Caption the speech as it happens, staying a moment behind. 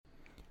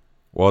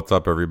What's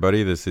up,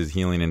 everybody? This is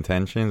Healing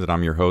Intentions, and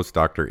I'm your host,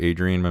 Dr.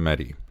 Adrian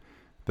Mehmedi.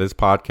 This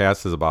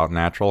podcast is about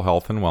natural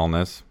health and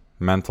wellness,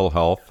 mental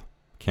health,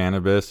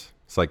 cannabis,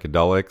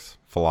 psychedelics,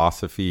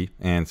 philosophy,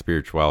 and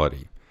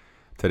spirituality.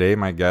 Today,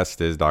 my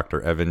guest is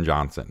Dr. Evan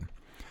Johnson.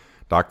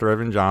 Dr.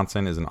 Evan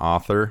Johnson is an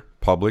author,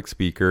 public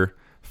speaker,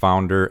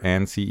 founder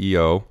and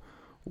CEO,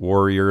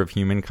 warrior of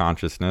human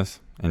consciousness,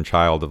 and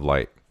child of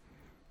light.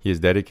 He has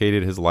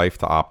dedicated his life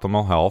to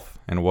optimal health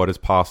and what is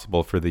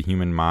possible for the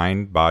human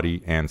mind,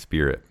 body, and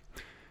spirit.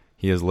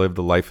 He has lived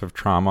a life of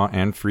trauma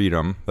and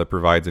freedom that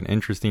provides an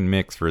interesting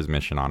mix for his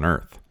mission on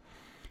Earth.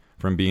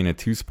 From being a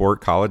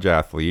two-sport college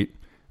athlete,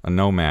 a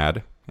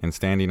nomad, and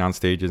standing on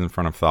stages in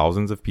front of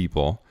thousands of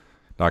people,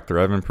 Dr.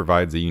 Evan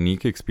provides a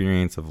unique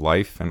experience of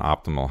life and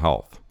optimal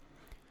health.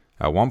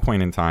 At one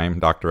point in time,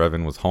 Dr.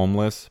 Evan was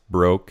homeless,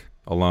 broke,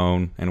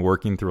 alone, and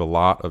working through a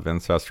lot of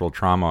ancestral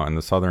trauma in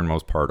the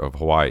southernmost part of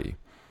Hawaii.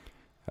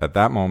 At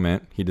that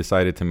moment, he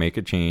decided to make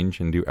a change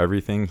and do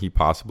everything he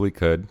possibly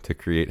could to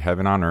create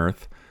heaven on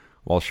earth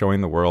while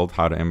showing the world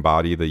how to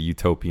embody the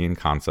utopian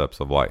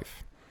concepts of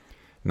life.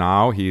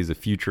 Now he is a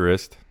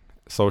futurist,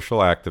 social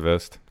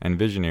activist, and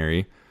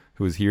visionary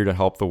who is here to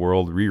help the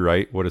world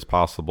rewrite what is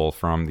possible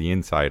from the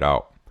inside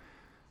out.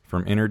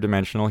 From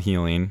interdimensional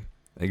healing,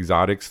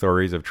 exotic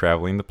stories of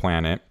traveling the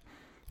planet,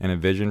 and a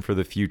vision for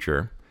the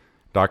future,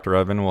 Dr.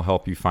 Evan will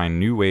help you find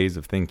new ways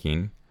of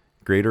thinking,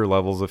 greater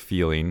levels of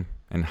feeling,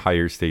 and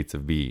higher states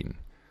of being.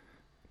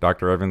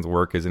 Dr. Evan's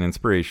work is an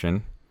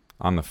inspiration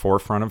on the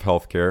forefront of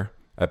healthcare,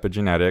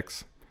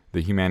 epigenetics,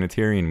 the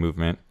humanitarian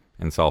movement,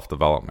 and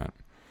self-development.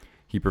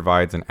 He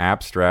provides an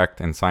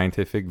abstract and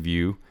scientific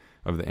view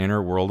of the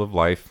inner world of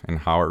life and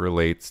how it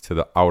relates to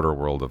the outer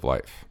world of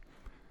life.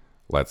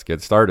 Let's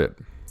get started.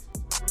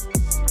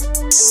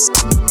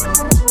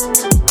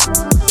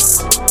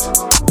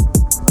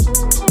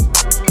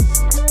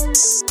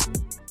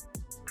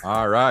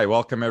 All right.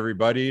 Welcome,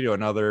 everybody, to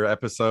another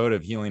episode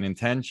of Healing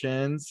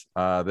Intentions.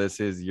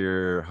 This is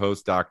your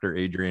host, Dr.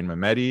 Adrian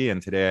Mehmedi,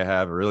 and today I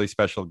have a really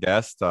special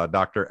guest,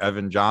 Dr.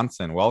 Evan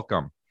Johnson.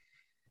 Welcome.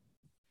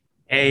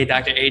 Hey,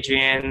 Dr.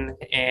 Adrian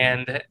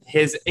and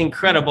his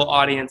incredible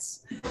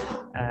audience.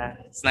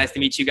 It's nice to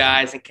meet you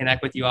guys and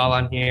connect with you all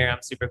on here.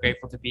 I'm super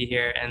grateful to be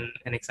here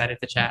and excited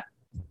to chat.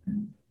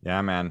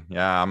 Yeah, man.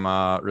 Yeah,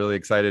 I'm really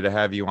excited to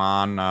have you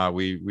on.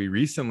 We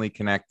recently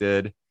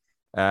connected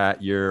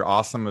at your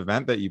awesome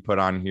event that you put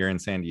on here in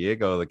San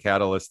Diego, the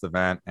Catalyst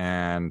event.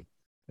 And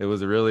it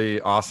was a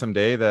really awesome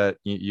day that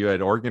you had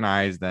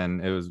organized,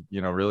 and it was,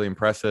 really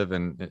impressive.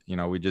 And,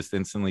 we just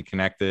instantly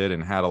connected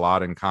and had a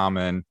lot in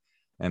common.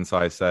 And so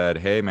I said,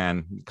 hey,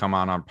 man, come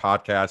on our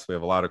podcast. We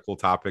have a lot of cool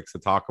topics to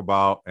talk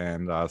about.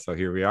 And so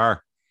here we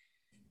are.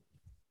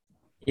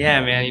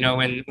 Yeah,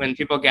 man. When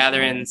people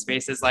gather in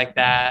spaces like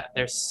that,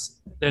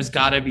 there's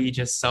got to be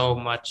just so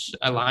much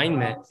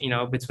alignment,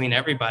 between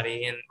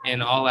everybody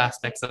in all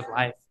aspects of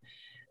life.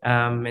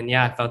 And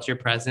yeah, I felt your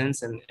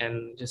presence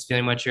and just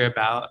feeling what you're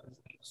about.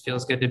 It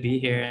feels good to be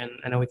here. And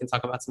I know we can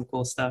talk about some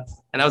cool stuff.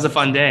 And that was a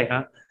fun day,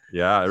 huh?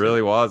 Yeah, it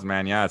really was,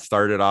 man. Yeah, it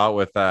started out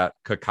with that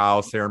cacao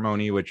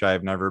ceremony, which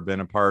I've never been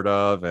a part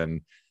of,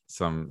 and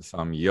some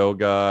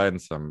yoga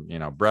and some,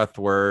 breath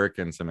work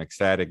and some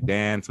ecstatic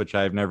dance, which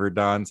I've never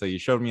done. So you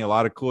showed me a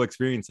lot of cool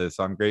experiences.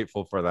 So I'm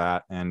grateful for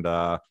that, and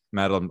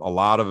met a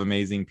lot of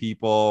amazing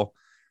people,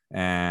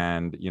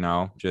 and,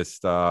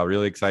 just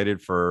really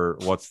excited for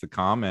what's to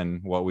come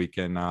and what we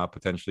can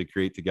potentially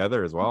create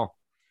together as well.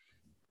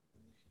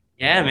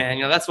 Yeah, man.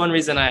 That's one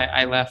reason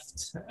I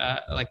left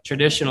like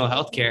traditional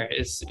healthcare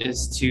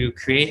is to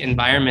create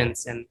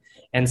environments and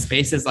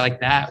spaces like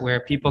that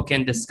where people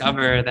can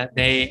discover that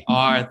they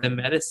are the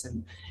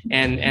medicine,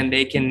 and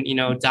they can,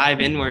 dive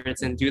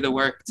inwards and do the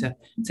work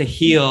to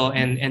heal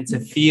and to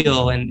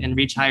feel and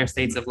reach higher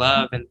states of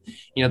love. And,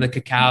 the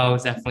cacao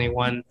is definitely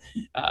one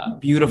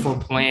beautiful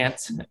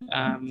plant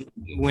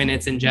when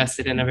it's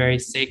ingested in a very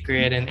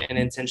sacred and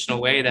intentional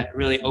way that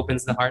really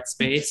opens the heart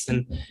space.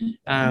 And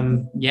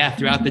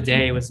throughout the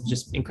day, it was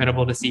just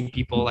incredible to see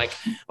people like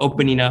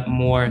opening up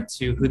more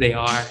to who they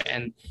are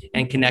and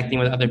connecting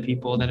with other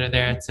people that are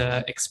there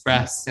to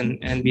express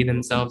and be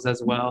themselves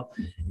as well.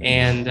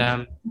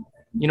 And,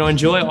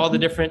 enjoy all the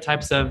different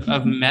types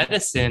of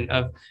medicine,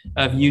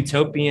 of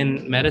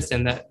utopian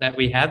medicine that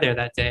we had there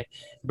that day,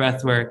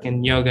 breath work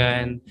and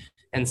yoga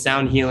and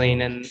sound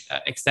healing and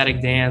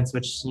ecstatic dance,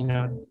 which,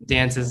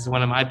 dance is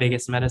one of my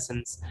biggest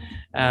medicines.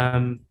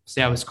 So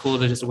yeah, it was cool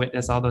to just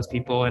witness all those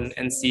people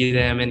and see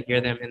them and hear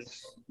them and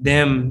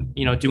them,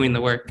 doing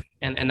the work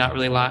and not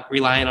really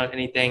relying on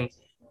anything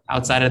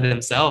outside of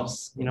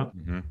themselves,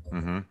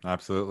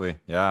 Absolutely.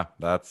 Yeah.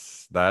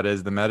 That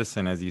is the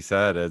medicine, as you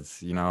said.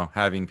 It's,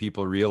 having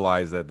people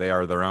realize that they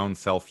are their own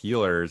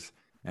self-healers,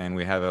 and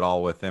we have it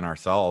all within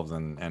ourselves,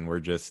 and we're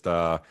just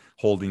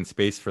holding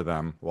space for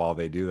them while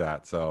they do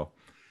that. So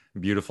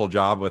beautiful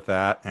job with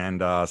that.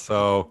 And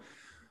so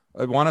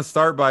I want to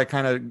start by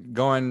kind of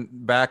going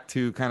back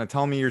to kind of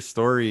tell me your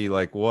story.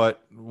 Like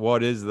what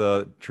is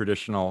the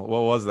traditional,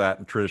 what was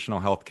that traditional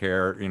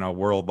healthcare,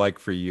 world like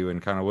for you,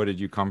 and kind of what did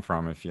you come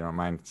from, if you don't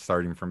mind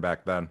starting from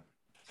back then?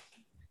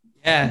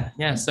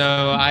 Yeah.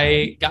 So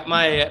I got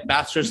my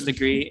bachelor's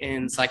degree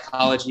in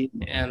psychology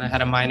and I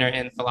had a minor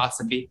in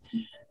philosophy.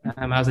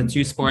 I was a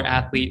two-sport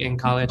athlete in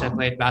college. I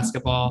played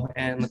basketball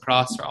and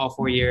lacrosse for all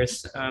 4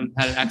 years. Had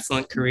an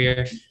excellent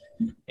career,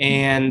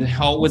 and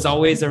was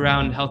always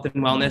around health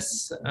and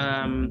wellness.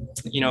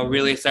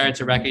 Really started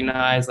to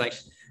recognize like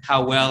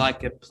how well I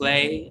could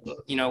play.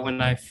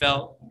 When I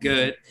felt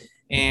good,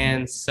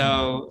 and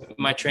so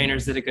my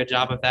trainers did a good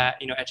job of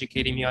that.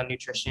 Educating me on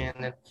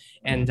nutrition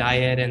and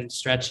diet and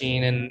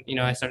stretching, and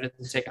I started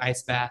to take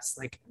ice baths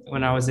like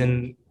when I was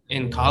in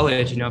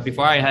college,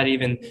 before I had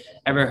even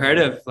ever heard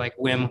of like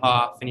Wim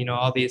Hof and,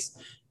 all these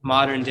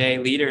modern day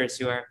leaders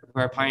who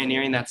are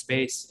pioneering that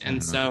space. And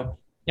Mhm. so,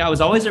 yeah, I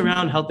was always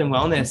around health and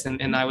wellness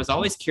and I was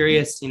always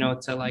curious,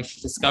 to like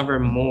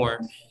discover more.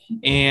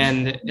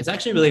 And it's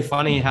actually really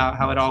funny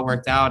how it all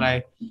worked out.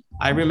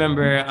 I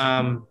remember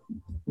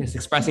just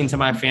expressing to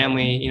my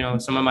family,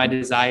 some of my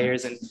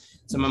desires and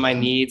some of my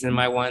needs and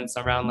my wants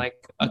around like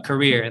a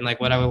career and like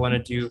what I would want to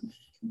do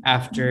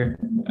after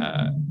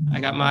I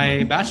got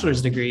my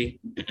bachelor's degree.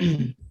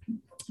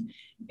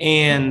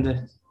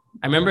 And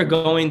I remember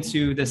going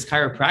to this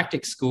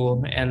chiropractic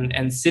school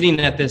and sitting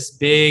at this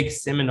big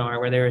seminar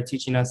where they were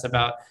teaching us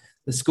about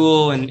the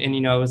school and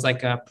it was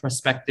like a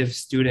prospective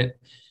student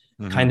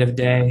Mhm. kind of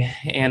day.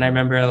 And I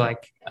remember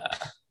like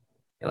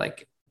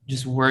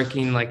just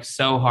working like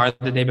so hard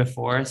the day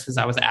before because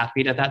I was an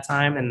athlete at that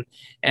time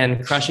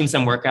and crushing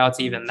some workouts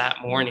even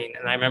that morning.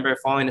 And I remember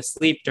falling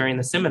asleep during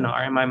the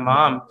seminar and my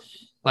mom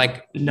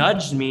like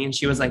nudged me and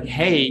she was like,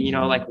 hey,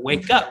 like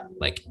wake up,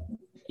 like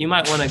you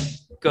might want to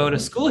go to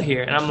school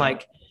here. And I'm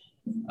like,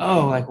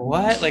 oh, like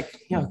what? Like,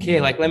 okay,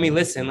 like let me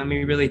listen, let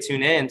me really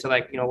tune in to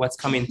like, what's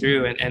coming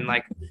through and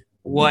like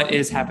what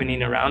is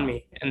happening around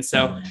me. And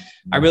so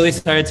I really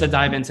started to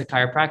dive into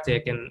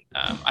chiropractic and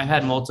I've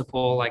had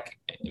multiple like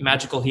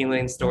magical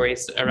healing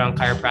stories around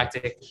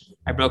chiropractic.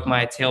 I broke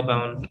my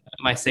tailbone,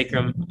 my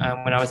sacrum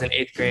when I was in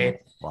 8th grade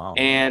Wow.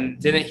 and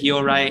didn't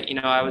heal right.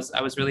 I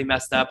was really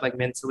messed up, like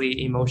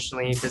mentally,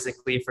 emotionally,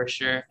 physically, for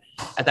sure.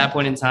 At that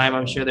point in time,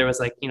 I'm sure there was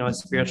like, a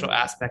spiritual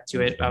aspect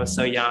to it. I was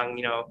so young,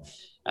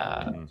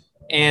 uh, Mhm.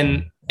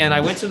 and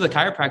I went to the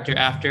chiropractor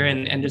after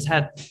and just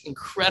had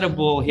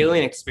incredible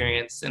healing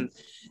experience. And,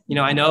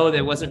 I know that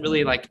it wasn't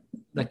really like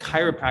the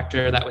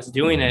chiropractor that was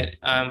doing it,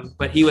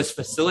 but he was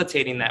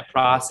facilitating that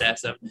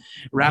process of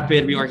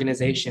rapid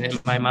reorganization in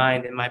my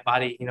mind, in my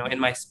body, in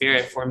my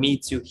spirit for me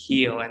to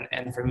heal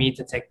and for me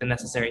to take the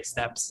necessary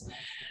steps.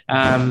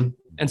 And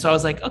so I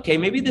was like, okay,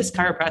 maybe this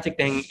chiropractic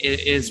thing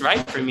is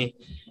right for me.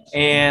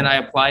 And I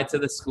applied to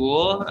the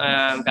school,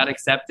 got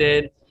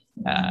accepted,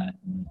 uh,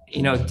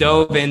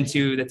 dove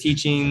into the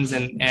teachings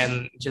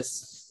and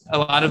just a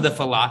lot of the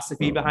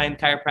philosophy behind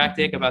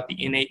chiropractic about the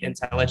innate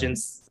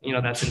intelligence,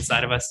 that's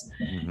inside of us.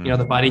 Mhm.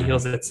 The body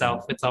heals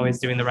itself. It's always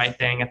doing the right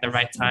thing at the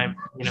right time,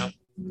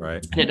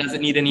 Right. and it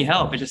doesn't need any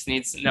help. It just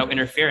needs no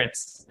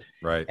interference.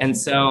 Right. And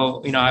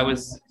so, I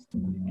was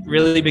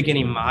really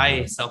beginning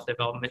my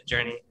self-development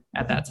journey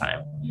at that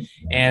time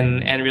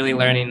and really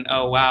learning,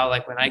 oh wow,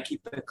 like when I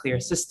keep a clear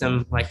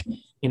system, like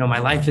my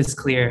life is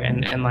clear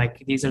and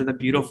like these are the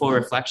beautiful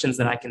reflections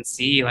that I can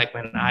see like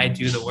when I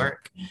do the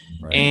work.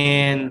 Right.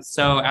 And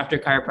so after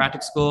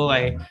chiropractic school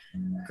I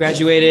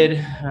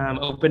graduated,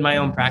 opened my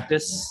own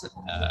practice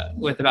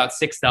with about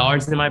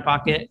 $6 in my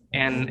pocket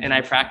and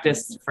I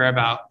practiced for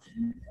about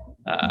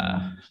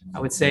I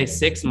would say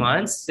 6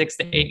 months, 6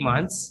 to 8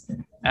 months.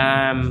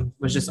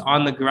 Was just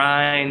on the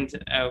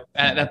grind.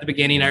 At the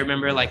beginning, I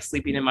remember like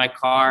sleeping in my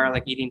car,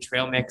 like eating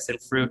trail mix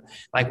and fruit,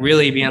 like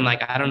really being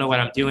like, I don't know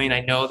what I'm doing. I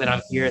know that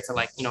I'm here to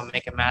like,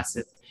 make a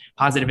massive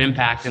positive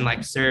impact and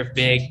like serve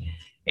big.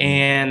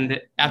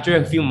 And after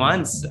a few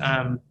months,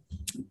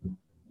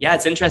 yeah,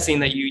 it's interesting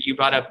that you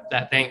brought up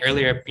that thing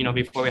earlier,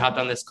 before we hopped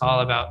on this call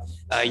about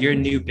your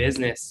new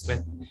business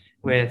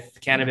with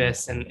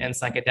cannabis and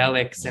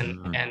psychedelics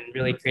Mhm. and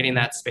really creating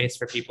that space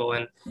for people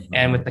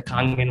and with the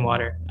Kangen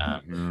water.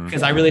 Mhm.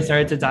 Because I really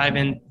started to dive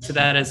into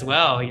that as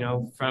well,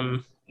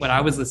 from what I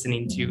was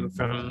listening to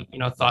from,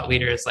 thought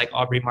leaders like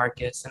Aubrey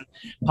Marcus and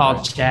Paul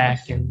Right.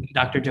 Chek and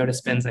Dr. Joe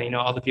Dispenza,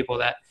 all the people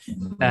that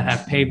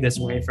have paved this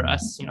way for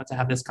us, to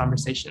have this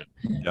conversation.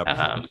 Yep.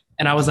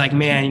 And I was like,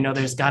 man,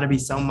 there's got to be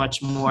so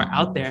much more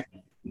out there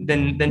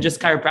than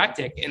just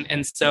chiropractic.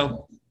 And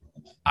so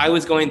I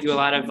was going through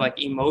a lot of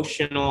like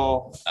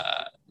emotional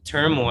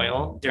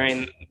turmoil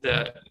during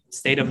the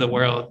state of the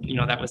world,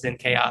 that was in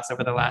chaos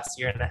over the last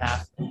year and a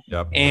half.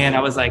 Yep. And I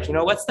was like,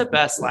 what's the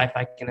best life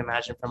I can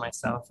imagine for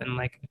myself? And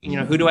like,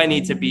 who do I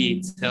need to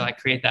be to like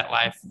create that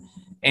life?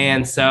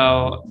 And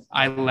so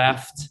I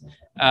left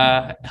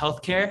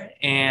healthcare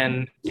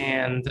and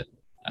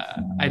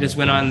I just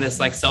went on this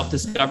like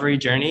self-discovery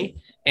journey.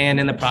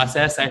 And in the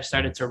process, I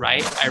started to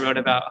write. I wrote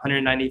about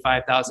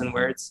 195,000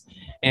 words.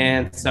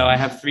 And so I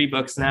have 3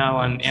 books now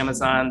on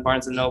Amazon,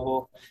 Barnes and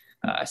Noble.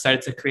 I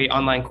started to create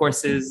online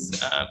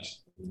courses,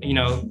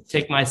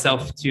 take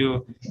myself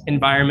to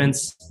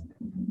environments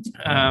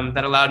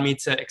that allowed me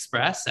to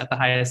express at the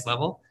highest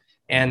level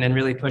and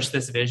really push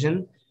this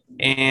vision.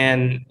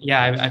 And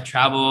yeah, I've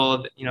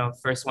traveled,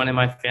 first one in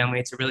my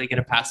family to really get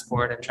a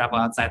passport and travel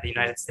outside the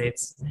United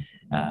States.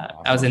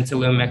 I was in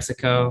Tulum,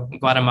 Mexico,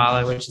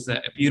 Guatemala, which is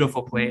a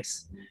beautiful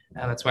place.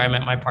 That's where I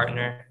met my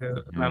partner,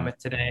 who I'm with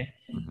today.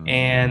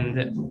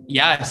 And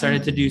yeah, I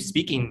started to do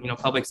speaking,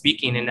 public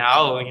speaking. And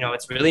now,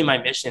 it's really my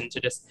mission to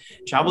just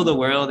travel the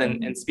world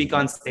and speak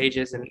on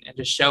stages and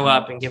just show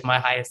up and give my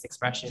highest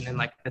expression in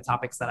like the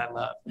topics that I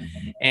love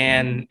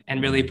and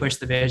really push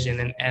the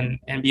vision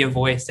and be a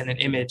voice and an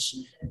image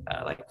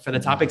like for the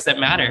topics that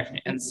matter.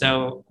 And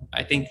so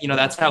I think,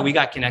 that's how we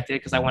got connected,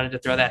 because I wanted to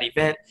throw that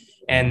event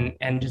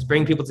and just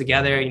bring people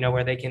together,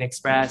 where they can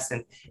express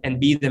and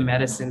be the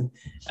medicine.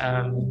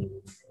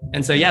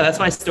 And so, yeah, that's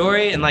my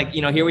story. And like,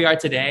 here we are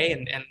today,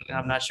 and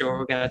I'm not sure what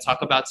we're going to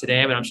talk about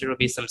today, but I'm sure it'll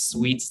be some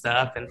sweet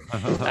stuff, and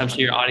I'm sure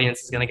your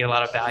audience is going to get a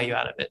lot of value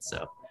out of it.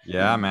 So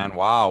yeah, man.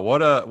 Wow.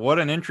 What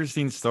an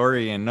interesting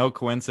story, and no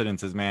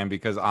coincidences, man,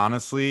 because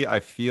honestly, I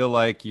feel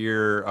like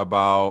you're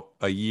about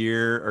a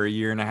year or a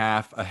year and a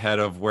half ahead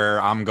of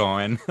where I'm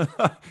going.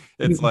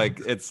 It's like,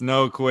 it's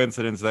no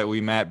coincidence that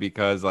we met,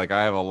 because like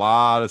I have a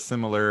lot of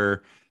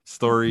similar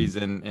stories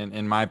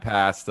in my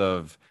past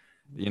of,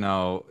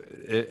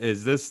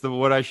 is this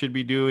what I should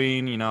be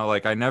doing?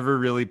 Like I never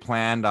really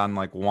planned on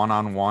like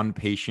one-on-one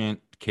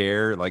patient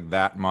care like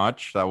that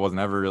much. That was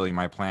never really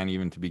my plan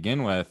even to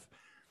begin with.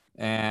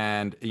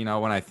 And,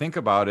 when I think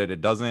about it, it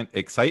doesn't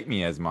excite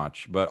me as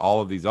much, but all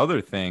of these other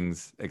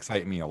things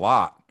excite me a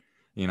lot,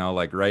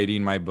 like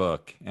writing my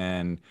book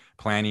and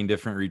planning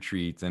different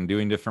retreats and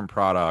doing different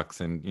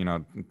products and,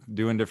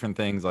 doing different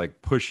things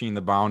like pushing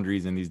the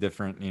boundaries in these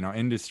different,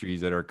 industries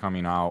that are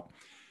coming out.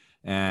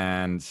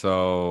 And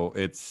so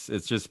it's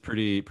just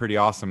pretty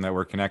awesome that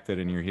we're connected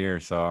and you're here.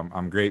 So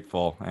I'm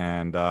grateful.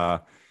 And,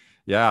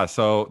 yeah.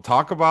 So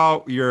talk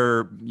about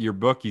your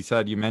book.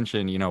 You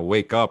mentioned,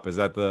 Wake Up. Is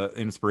that the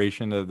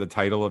inspiration of the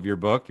title of your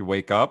book? You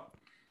Wake Up?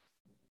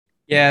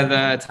 yeah,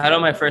 the title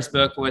of my first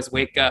book was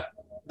Wake Up,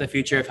 the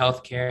Future of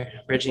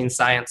Healthcare, Bridging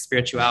Science,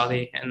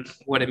 Spirituality, and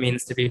What It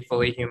Means to Be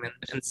Fully Human.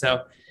 And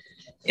so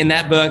in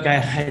that book,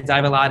 I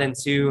dive a lot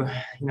into,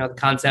 the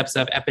concepts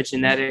of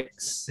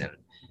epigenetics and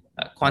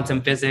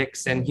quantum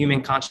physics and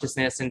human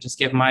consciousness, and just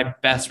give my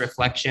best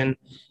reflection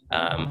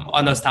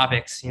on those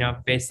topics,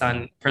 based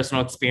on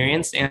personal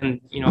experience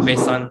and,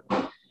 based on,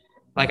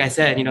 like I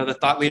said, the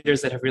thought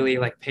leaders that have really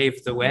like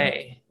paved the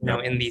way,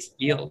 in these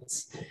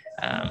fields.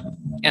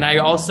 And I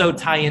also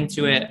tie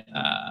into it,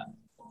 a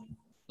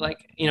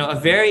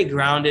very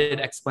grounded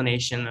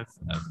explanation of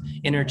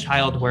inner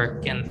child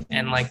work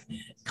and like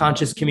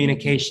conscious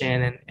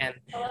communication and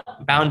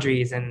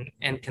boundaries and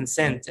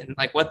consent, and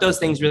like what those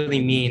things really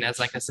mean as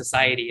like a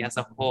society as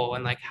a whole,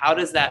 and like how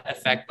does that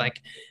affect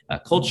like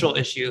cultural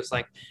issues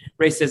like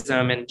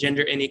racism and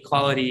gender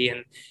inequality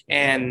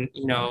and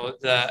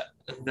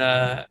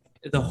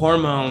the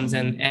hormones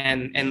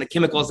and the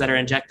chemicals that are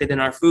injected in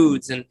our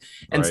foods, and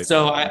right.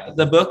 So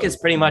the book is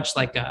pretty much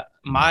like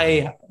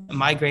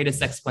my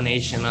greatest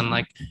explanation on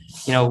like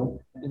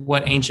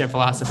what ancient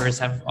philosophers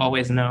have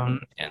always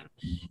known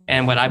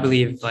and what I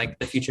believe like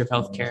the future of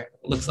healthcare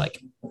looks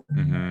like.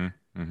 Mm-hmm.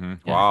 Mm-hmm.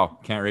 Yeah. Wow,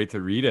 can't wait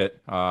to read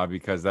it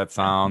because that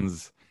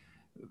sounds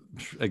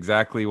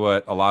exactly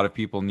what a lot of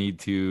people need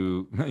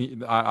to.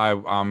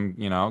 I'm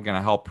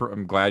gonna help.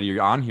 I'm glad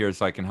you're on here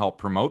so I can help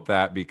promote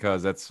that,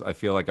 because I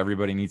feel like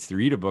everybody needs to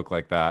read a book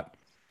like that.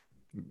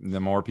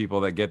 The more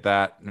people that get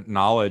that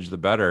knowledge, the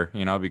better,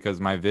 because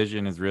my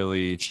vision is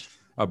really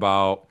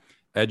about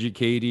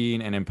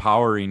educating and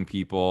empowering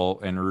people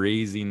and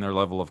raising their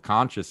level of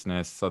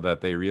consciousness so that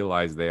they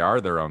realize they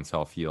are their own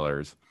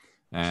self-healers.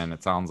 And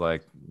it sounds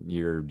like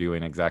you're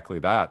doing exactly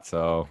that.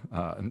 So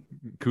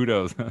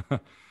kudos.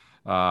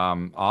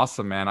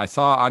 Awesome, man. I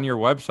saw on your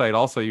website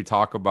also you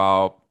talk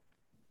about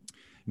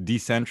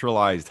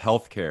decentralized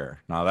healthcare.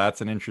 Now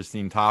that's an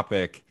interesting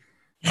topic,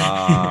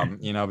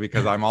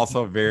 because I'm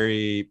also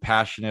very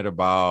passionate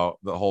about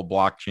the whole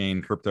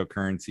blockchain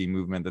cryptocurrency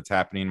movement that's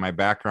happening. My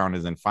background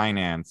is in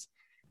finance.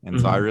 And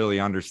so I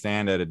really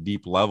understand at a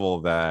deep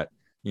level that,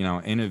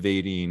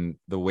 innovating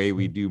the way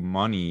we do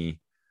money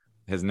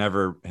has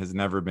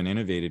never been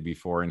innovated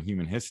before in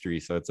human history.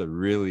 So it's a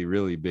really,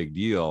 really big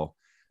deal.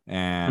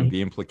 And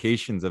the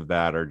implications of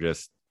that are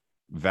just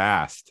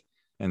vast.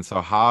 And so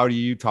how do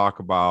you talk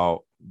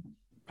about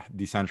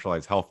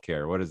decentralized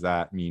healthcare? What does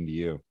that mean to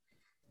you?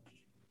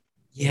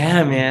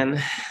 Yeah,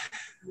 man.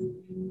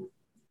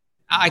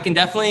 I can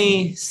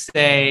definitely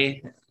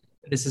say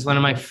this is one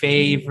of my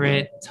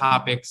favorite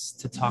topics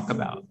to talk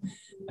about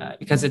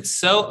because it's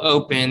so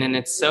open and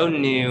it's so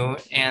new.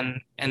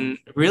 And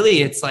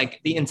really, it's like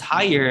the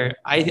entire,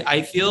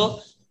 I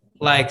feel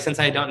like, since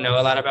I don't know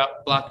a lot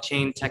about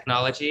blockchain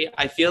technology,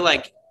 I feel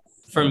like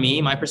for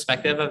me, my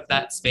perspective of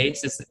that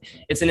space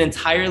it's an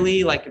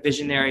entirely like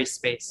visionary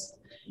space.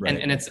 Right.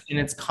 And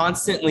it's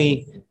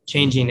constantly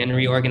changing and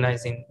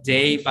reorganizing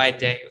day by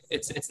day.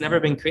 It's never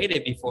been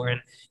created before, and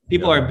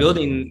people are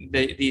building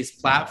these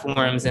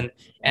platforms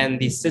and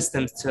these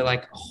systems to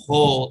like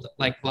hold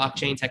like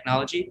blockchain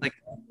technology like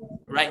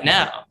right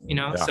now, you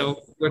know. So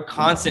we're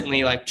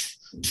constantly like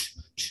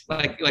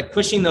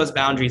pushing those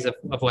boundaries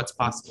of what's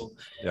possible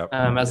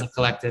as a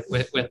collective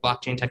with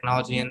blockchain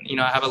technology. And you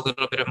know, I have a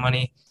little bit of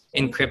money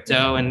in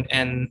crypto,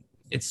 and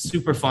it's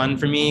super fun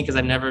for me because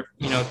I've never,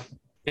 you know,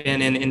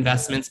 been in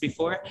investments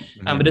before,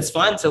 but it's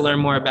fun to learn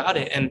more about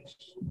it. And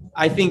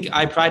I think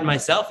I pride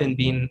myself in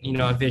being, you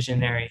know, a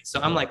visionary. So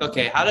I'm like,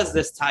 okay, how does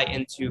this tie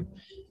into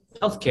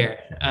healthcare?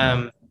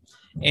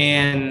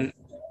 And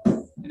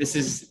this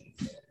is,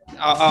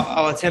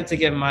 I'll attempt to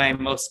give my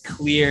most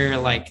clear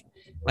like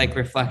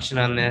reflection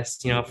on this,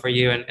 you know, for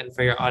you and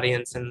for your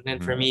audience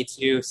and for me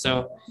too. So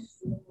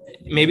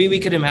maybe we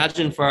could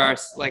imagine for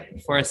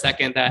a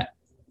second that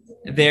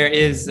there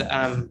is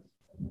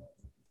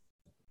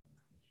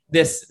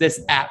this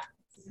app,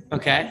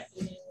 okay?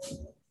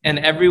 And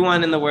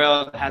everyone in the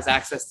world has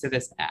access to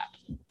this app.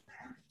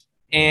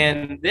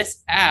 And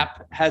this app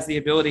has the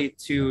ability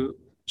to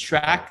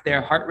track their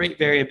heart rate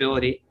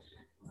variability,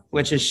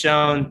 which is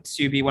shown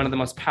to be one of the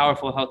most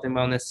powerful health and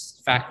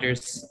wellness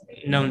factors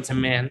known to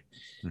man.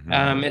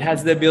 It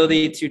has the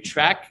ability to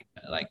track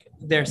like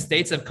their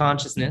states of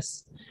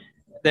consciousness,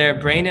 their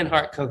brain and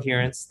heart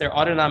coherence, their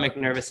autonomic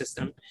nervous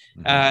system.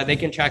 They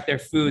can track their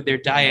food, their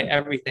diet,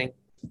 everything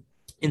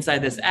inside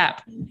this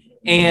app.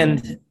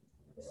 And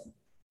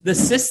the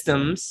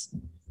systems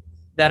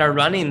that are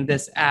running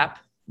this app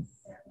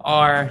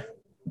are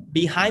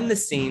behind the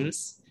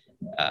scenes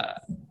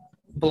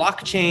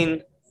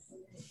blockchain.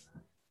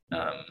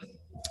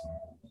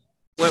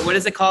 What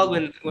is it called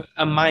when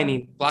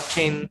mining,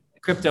 blockchain,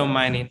 crypto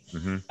mining?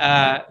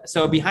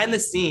 So behind the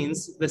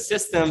scenes, the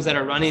systems that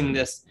are running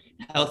this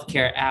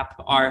healthcare app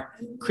are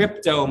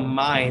crypto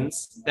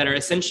mines that are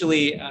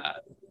essentially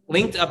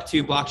linked up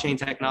to blockchain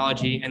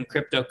technology and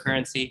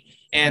cryptocurrency,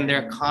 and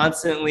they're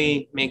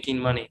constantly making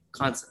money,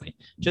 constantly,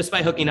 just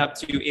by hooking up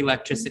to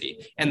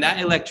electricity. And that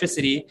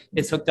electricity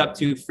is hooked up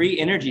to free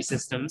energy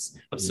systems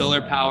of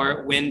solar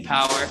power, wind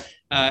power,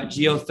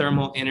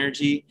 geothermal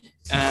energy.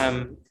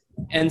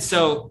 And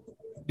so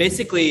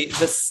basically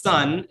the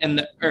sun and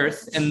the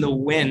earth and the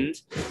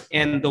wind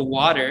and the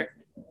water,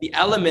 the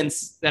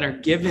elements that are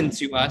given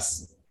to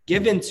us,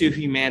 given to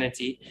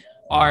humanity,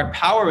 are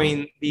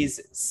powering these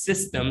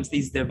systems,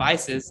 these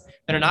devices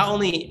that are not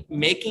only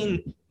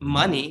making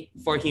money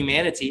for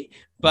humanity,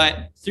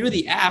 but through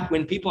the app,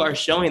 when people are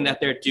showing that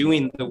they're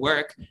doing the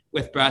work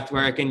with breath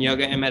work and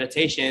yoga and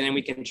meditation, and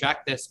we can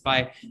track this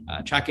by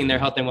tracking their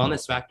health and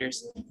wellness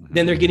factors,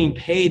 then they're getting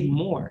paid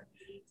more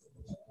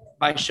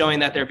by showing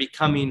that they're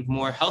becoming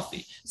more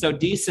healthy. So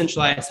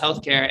decentralized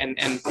healthcare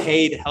and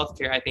paid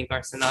healthcare, I think,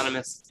 are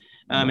synonymous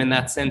in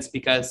that sense,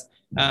 because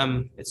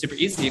it's super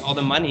easy. All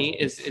the money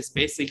is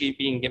basically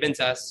being given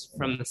to us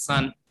from the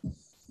sun,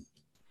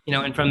 you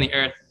know, and from the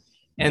earth.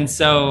 And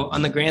so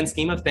on the grand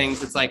scheme of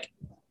things, it's like,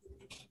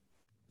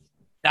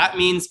 that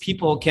means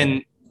people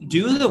can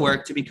do the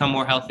work to become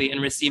more healthy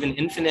and receive an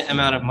infinite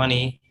amount of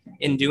money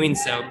in doing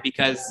so,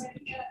 because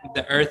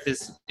the earth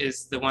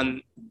is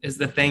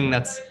the thing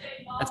that's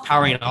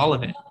powering all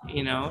of it,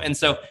 you know? And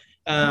so,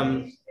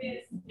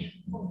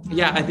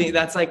 yeah, I think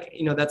that's like,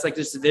 you know, that's like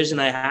just a vision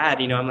I had,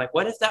 you know, I'm like,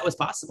 what if that was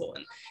possible?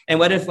 And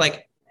what if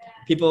like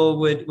people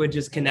would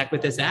just connect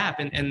with this app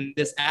and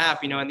this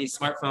app, you know, and these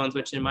smartphones,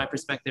 which in my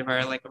perspective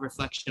are like a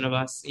reflection of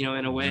us, you know,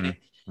 in a way.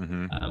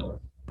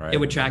 Right. It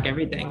would track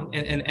everything,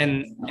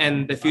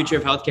 and the future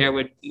of healthcare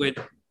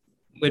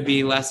would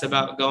be less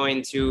about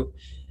going to,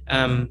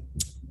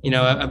 you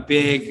know, a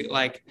big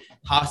like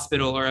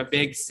hospital or a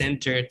big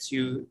center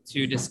to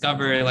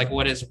discover like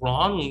what is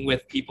wrong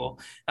with people.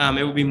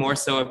 It would be more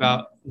so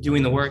about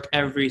doing the work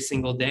every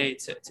single day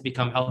to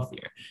become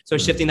healthier. So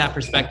shifting that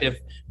perspective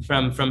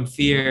from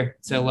fear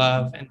to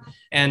love,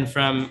 and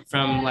from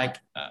like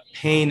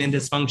pain and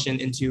dysfunction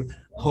into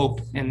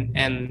hope,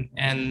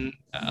 and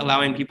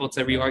allowing people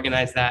to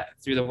reorganize that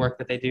through the work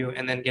that they do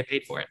and then get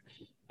paid for it.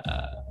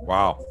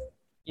 Wow.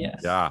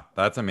 Yes. Yeah,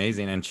 that's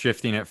amazing. And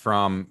shifting it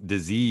from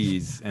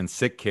disease and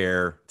sick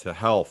care to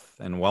health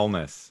and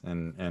wellness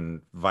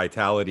and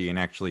vitality and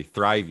actually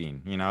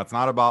thriving. You know, it's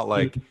not about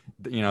like,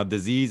 you know,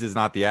 disease is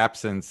not the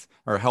absence,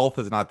 or health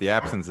is not the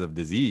absence of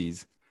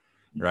disease,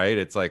 right?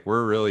 It's like,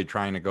 we're really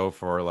trying to go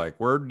for like,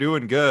 we're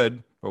doing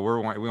good, but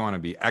we want to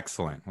be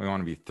excellent. We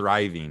want to be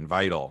thriving,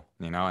 vital,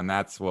 you know, and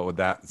that's what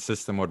that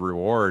system would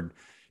reward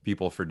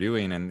people for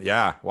doing. And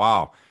yeah,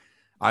 wow.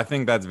 I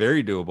think that's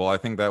very doable. I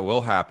think that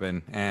will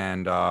happen.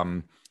 And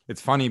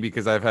it's funny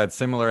because I've had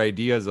similar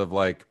ideas of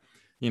like,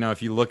 you know,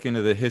 if you look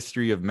into the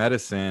history of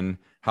medicine,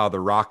 how the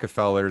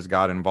Rockefellers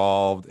got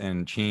involved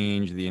and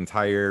changed the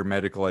entire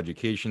medical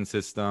education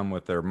system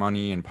with their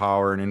money and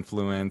power and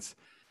influence,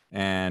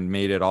 and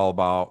made it all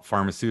about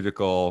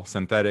pharmaceutical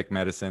synthetic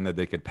medicine that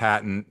they could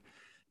patent.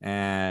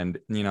 And,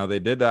 you know, they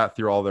did that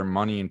through all their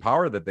money and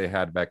power that they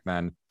had back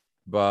then.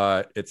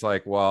 But it's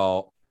like,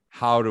 well,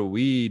 how do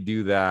we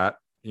do that,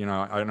 you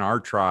know, in our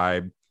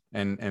tribe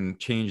and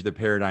change the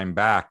paradigm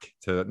back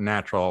to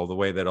natural the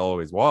way that it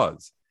always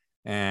was.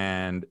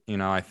 And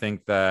I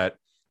think that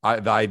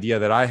the idea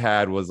that I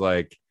had was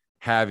like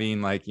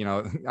having like,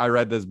 I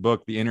read this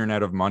book, The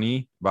Internet of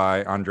Money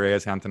by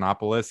Andreas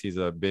Antonopoulos. He's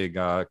a big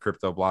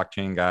crypto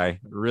blockchain guy,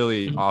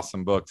 really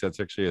awesome book. So it's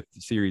actually a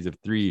series of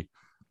 3.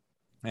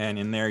 And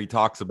in there, he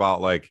talks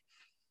about like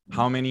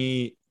how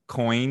many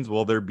coins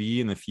will there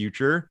be in the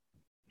future.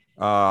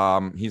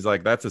 He's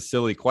like, that's a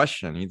silly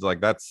question. He's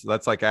like, that's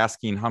like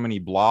asking how many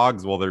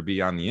blogs will there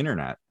be on the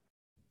internet.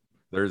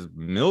 There's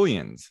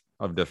millions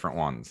of different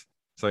ones.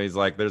 So he's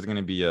like, there's going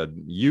to be a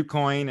U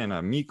coin and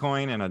a me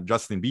coin and a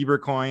Justin Bieber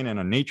coin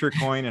and a nature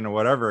coin and a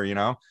whatever,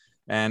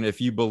 and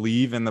if you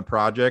believe in the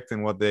project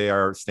and what they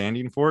are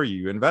standing for,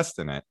 you invest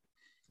in it.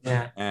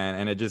 Yeah.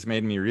 And it just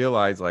made me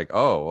realize like,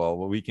 oh,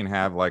 well, we can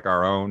have like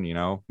our own,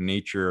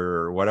 nature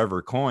or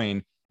whatever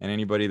coin. And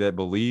anybody that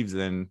believes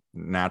in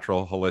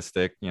natural,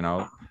 holistic,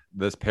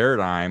 this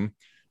paradigm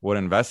would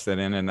invest in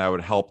it. And that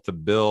would help to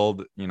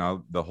build,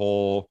 the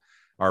whole,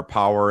 our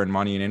power and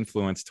money and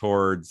influence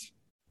towards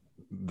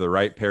the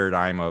right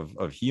paradigm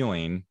of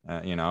healing,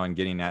 and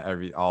getting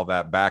that all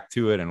that back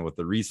to it. And with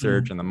the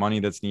research and the money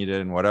that's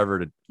needed and whatever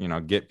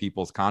to, get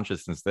people's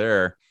consciousness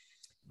there.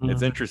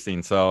 It's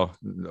interesting. So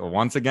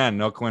once again,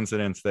 no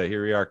coincidence that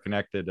here we are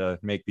connected to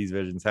make these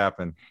visions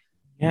happen.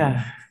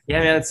 Yeah,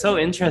 man, it's so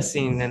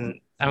interesting. And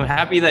I'm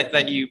happy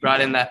that you brought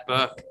in that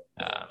book.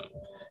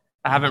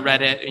 I haven't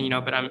read it,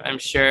 but I'm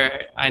sure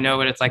I know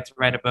what it's like to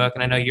write a book,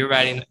 and I know you're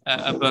writing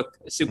a book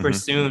super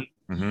soon.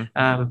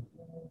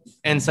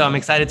 And so I'm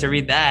excited to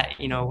read that,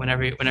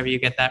 whenever you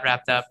get that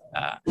wrapped up.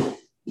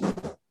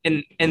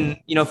 And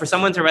for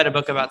someone to write a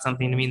book about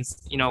something, it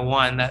means,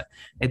 one, that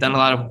they've done a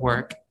lot of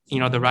work.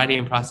 The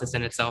writing process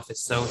in itself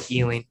is so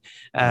healing.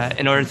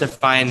 In order to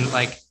find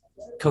like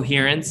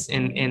coherence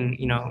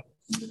in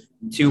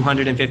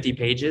 250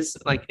 pages,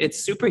 like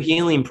it's super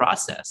healing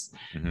process.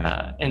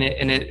 And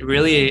it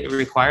really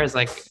requires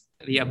like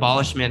the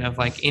abolishment of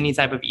like any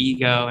type of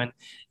ego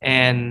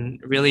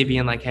and really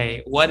being like,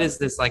 hey, what is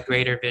this like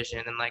greater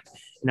vision? And like,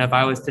 if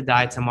I was to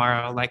die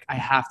tomorrow, like I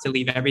have to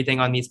leave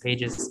everything on these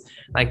pages.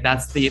 Like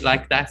that's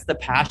the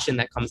passion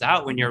that comes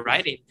out when you're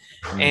writing.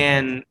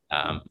 And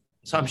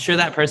so I'm sure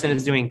that person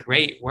is doing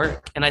great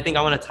work. And I think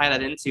I want to tie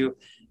that into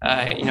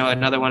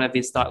another one of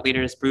these thought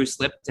leaders, Bruce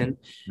Lipton.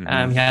 He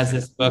has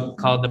this book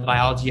called The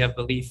Biology of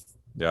Belief.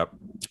 Yep.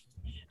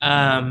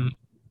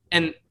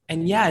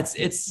 And yeah,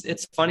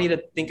 it's funny to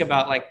think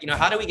about like,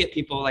 how do we get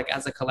people like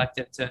as a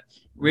collective to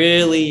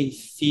really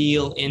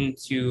feel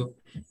into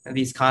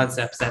these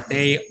concepts that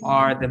they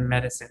are the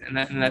medicine and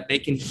that they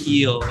can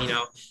heal,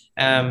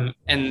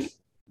 and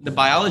the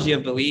biology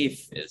of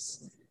belief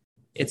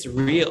it's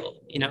real,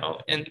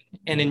 and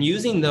in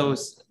using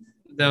those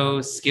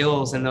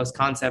skills and those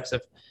concepts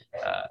of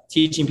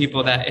teaching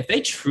people that if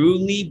they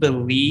truly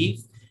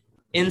believe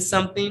in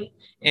something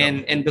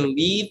and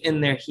believe in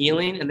their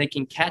healing and they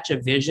can catch a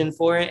vision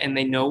for it and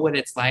they know what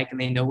it's like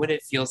and they know what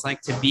it feels like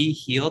to be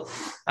healed,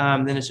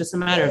 then it's just a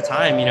matter of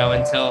time,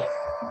 until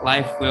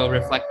life will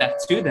reflect that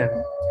to them.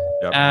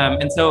 Yep.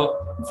 And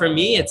so for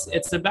me,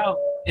 it's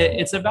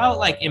about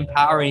like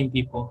empowering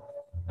people,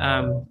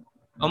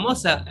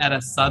 almost at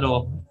a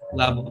subtle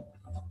level,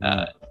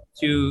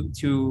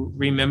 to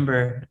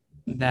remember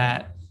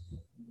that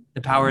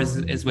the power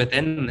is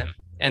within them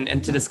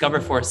and to discover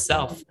for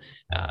self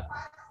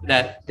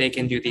that they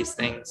can do these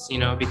things,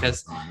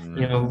 because,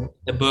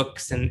 the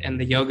books and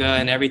the yoga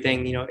and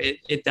everything,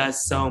 it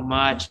does so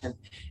much.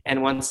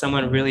 And once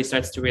someone really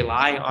starts to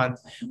rely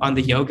on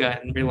the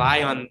yoga and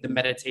rely on the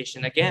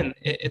meditation, again,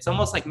 it's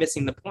almost like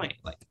missing the point.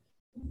 Like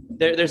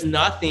there's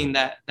nothing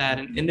that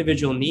an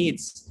individual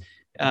needs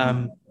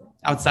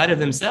outside of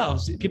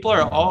themselves. People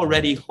are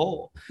already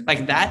whole.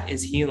 Like that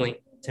is healing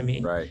to me.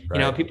 Right.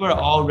 People are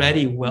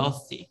already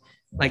wealthy.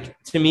 Like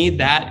to me,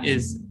 that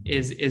is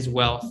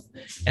wealth,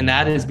 and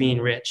that is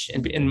being rich,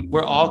 and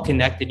we're all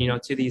connected,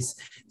 to these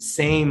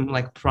same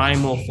like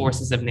primal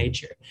forces of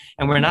nature,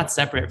 and we're not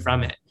separate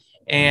from it.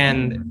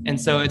 And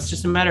so it's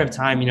just a matter of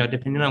time,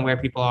 depending on where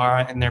people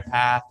are in their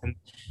path. And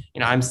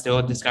I'm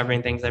still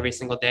discovering things every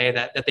single day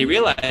that they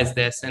realize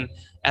this, and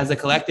as a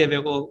collective,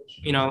 it will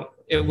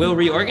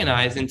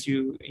reorganize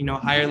into,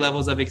 higher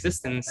levels of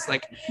existence.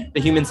 Like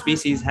the human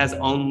species has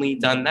only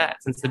done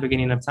that since the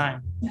beginning of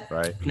time.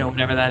 Right.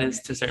 Whatever that is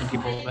to certain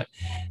people. But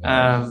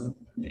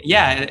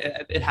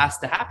it has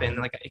to happen.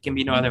 Like it can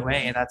be no other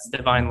way. And that's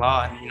divine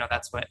law. And,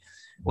 that's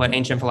what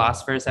ancient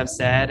philosophers have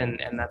said.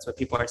 And that's what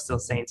people are still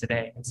saying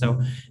today. And so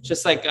it's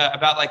just like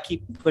about like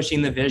keep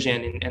pushing the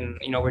vision. And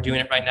we're doing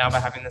it right now by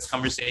having this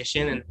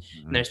conversation. And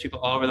there's people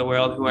all over the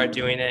world who are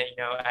doing it,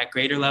 at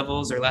greater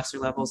levels or lesser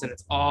levels. And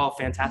it's all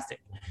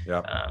fantastic.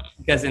 Yeah.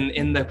 Because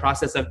in the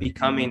process of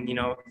becoming,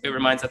 it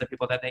reminds other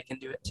people that they can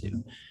do it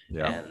too.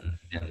 Yeah.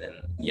 And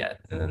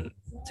then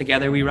to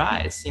together we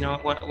rise. You know,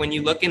 when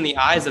you look in the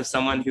eyes of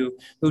someone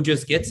who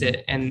just gets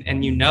it,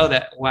 and you know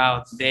that,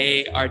 wow,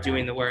 they are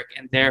doing the work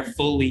and they're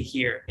fully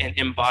here and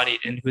embodied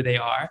in who they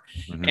are,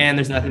 and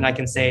there's nothing I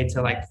can say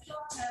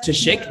to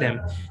shake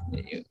them.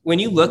 When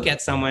you look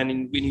at someone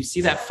and when you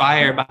see that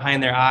fire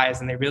behind their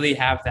eyes and they really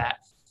have that,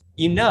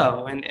 you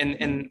know, and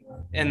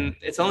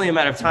it's only a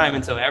matter of time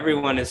until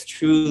everyone is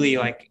truly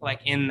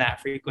like in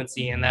that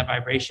frequency and that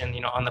vibration,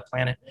 you know, on the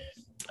planet.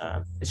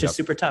 It's just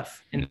super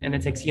tough, and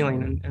it takes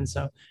healing. And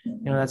so,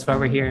 you know, that's why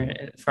we're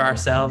here, for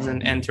ourselves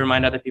and to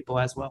remind other people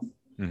as well.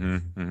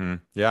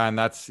 Yeah. And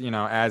that's, you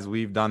know, as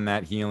we've done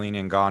that healing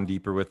and gone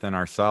deeper within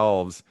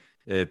ourselves,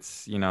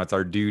 it's, you know, it's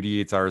our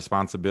duty, it's our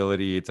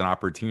responsibility, it's an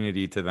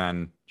opportunity to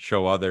then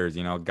show others,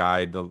 you know,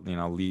 guide the, you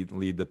know,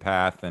 lead the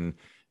path and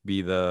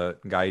be the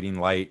guiding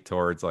light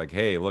towards like,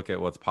 hey, look at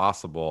what's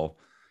possible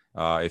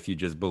if you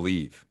just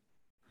believe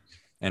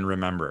and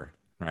remember,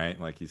 right?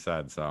 Like you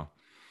said. So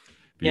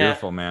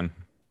beautiful, man.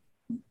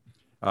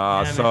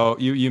 So man.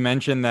 You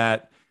mentioned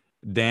that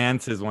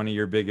dance is one of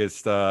your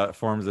biggest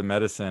forms of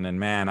medicine, and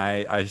man,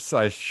 I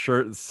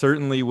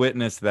certainly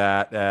witnessed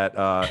that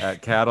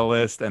at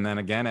Catalyst, and then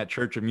again at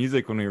Church of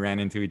Music when we ran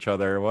into each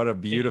other. What a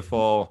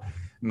beautiful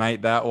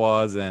night that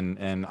was,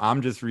 and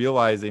I'm just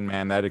realizing,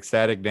 man, that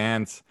ecstatic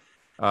dance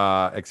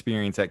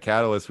experience at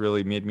Catalyst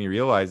really made me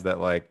realize that,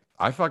 like,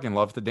 I fucking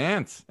love to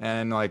dance,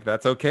 and like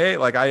that's okay.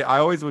 Like I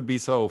always would be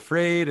so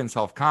afraid and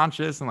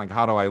self-conscious and like,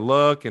 how do I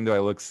look, and do I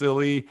look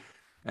silly?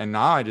 And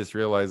now I just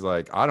realize,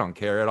 like, I don't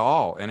care at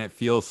all, and it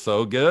feels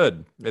so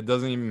good. It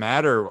doesn't even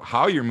matter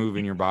how you're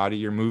moving your body,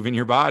 you're moving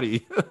your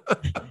body.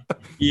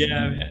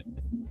 Yeah,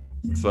 man.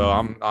 So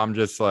I'm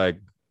just like,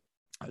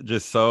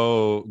 just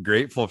so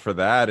grateful for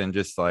that, and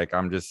just like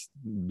I'm just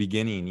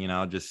beginning, you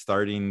know, just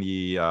starting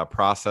the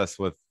process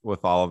with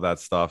all of that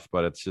stuff.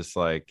 But it's just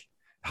like,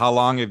 how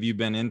long have you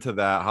been into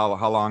that?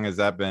 How long has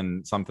that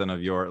been something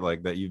of your,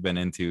 like, that you've been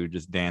into,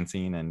 just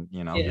dancing and,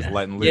 you know, just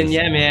letting loose? And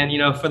yeah, man, you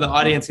know, for the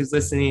audience who's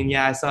listening,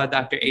 yeah, I saw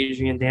Dr.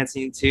 Adrian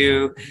dancing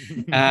too.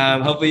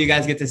 Hopefully you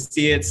guys get to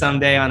see it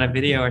someday on a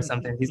video or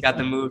something. He's got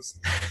the moves.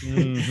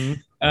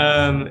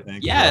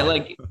 Yeah,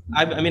 like,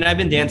 I mean, I've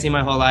been dancing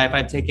my whole life.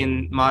 I've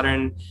taken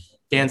modern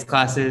dance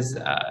classes,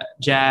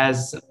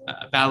 jazz,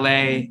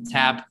 ballet,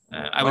 tap.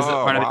 I was a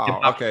part of a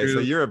hip-hop Okay, group. so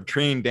you're a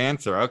trained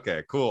dancer.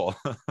 Okay, cool.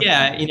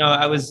 Yeah, you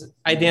know,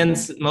 I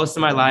danced most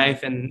of my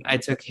life, and I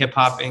took hip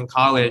hop in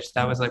college.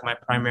 That was like my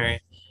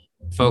primary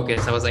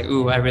focus. I was like,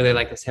 ooh, I really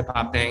like this hip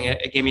hop thing.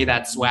 It gave me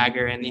that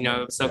swagger, and, you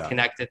know, it was so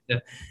connected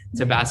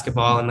to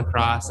basketball and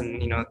lacrosse,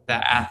 and, you know, the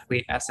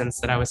athlete essence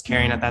that I was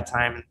carrying at that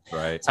time.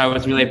 Right. So I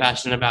was really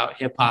passionate about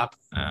hip hop.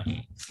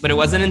 But it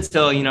wasn't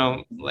until, you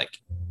know, like,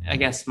 I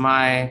guess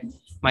my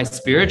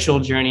spiritual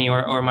journey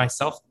or my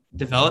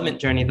self-development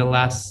journey the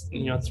last,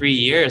 you know, 3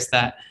 years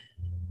that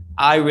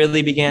I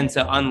really began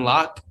to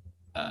unlock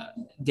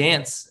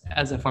dance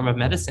as a form of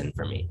medicine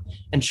for me,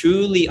 and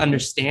truly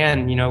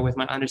understand, you know, with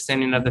my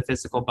understanding of the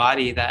physical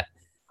body,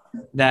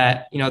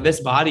 that, you know, this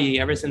body,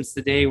 ever since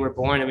the day we're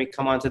born and we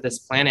come onto this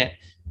planet,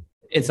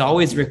 it's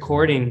always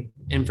recording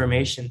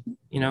information,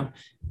 you know,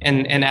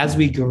 and as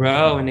we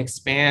grow and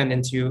expand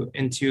into,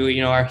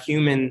 you know, our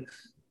human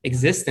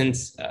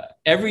existence,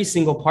 every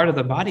single part of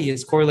the body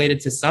is correlated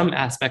to some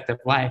aspect of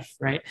life,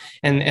 right?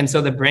 And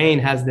so the brain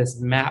has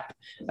this map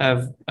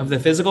of the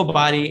physical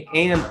body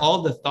and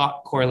all the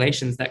thought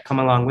correlations that come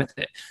along with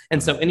it.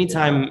 And so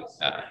anytime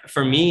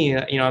for me,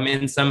 you know, I'm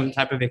in some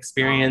type of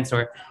experience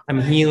or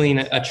I'm healing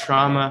a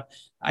trauma,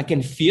 I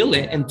can feel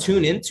it and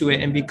tune into it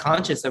and be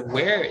conscious of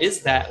where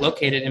is that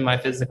located in my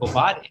physical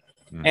body.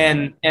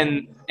 And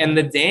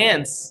the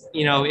dance,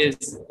 you know,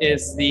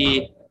 is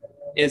the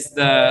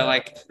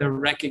like the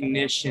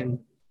recognition.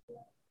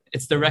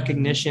 It's the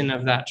recognition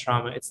of that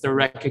trauma. It's the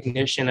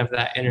recognition of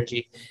that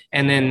energy.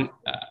 And then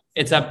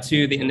it's up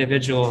to the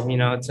individual, you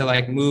know, to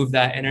like move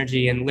that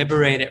energy and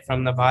liberate it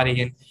from the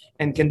body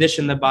and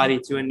condition the body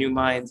to a new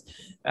mind.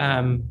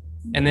 And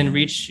then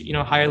reach, you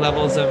know, higher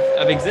levels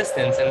of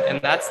existence. And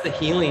that's the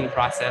healing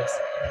process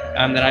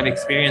that I've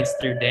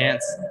experienced through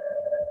dance.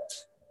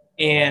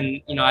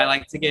 And, you know, I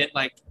like to get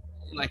like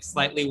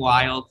slightly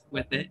wild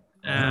with it.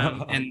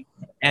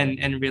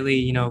 And really,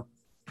 you know,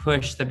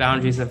 push the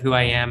boundaries of who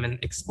I am and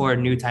explore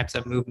new types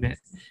of movement,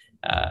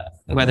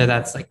 whether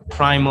that's like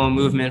primal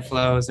movement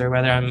flows or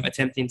whether I'm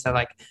attempting to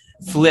like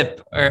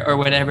flip or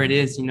whatever it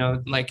is, you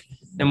know, like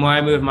the more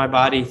I move my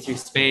body through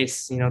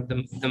space, you know,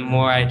 the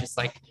more I just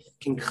like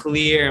can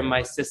clear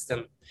my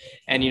system.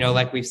 And, you know,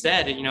 like we've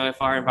said, you know, if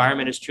our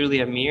environment is truly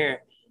a mirror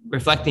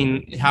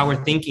reflecting how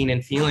we're thinking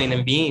and feeling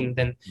and being,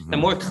 then the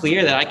more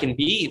clear that I can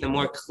be, the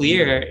more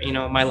clear, you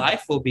know, my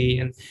life will be.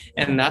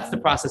 And that's the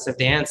process of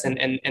dance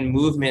and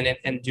movement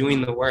and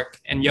doing the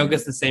work. And yoga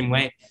is the same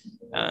way.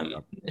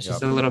 It's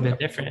just a little bit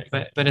different,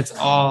 but it's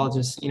all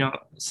just, you know,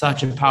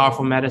 such a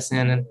powerful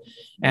medicine.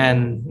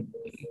 And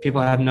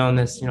people have known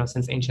this, you know,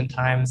 since ancient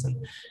times. And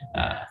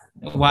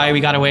why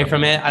we got away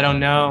from it, I don't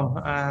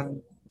know.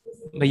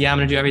 But yeah, I'm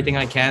going to do everything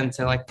I can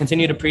to like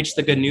continue to preach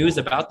the good news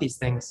about these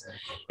things.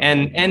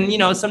 And, you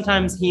know,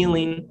 sometimes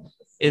healing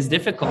is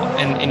difficult.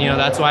 And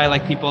that's why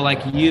like people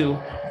like you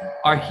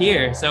are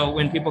here. So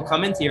when people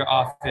come into your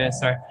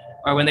office,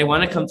 or when they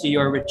want to come to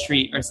your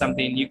retreat or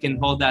something, you can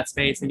hold that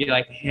space and be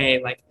like,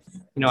 hey, like,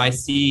 I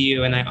see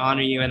you and I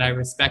honor you and I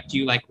respect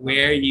you, like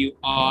where you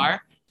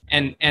are.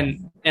 And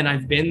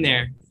I've been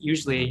there.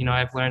 Usually,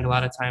 I've learned a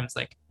lot of times,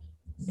 like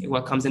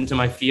what comes into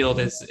my field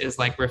is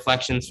like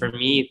reflections for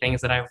me, things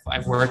that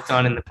I've worked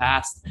on in the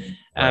past.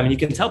 You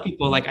can tell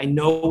people like, I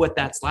know what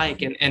that's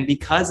like. And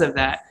because of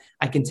that,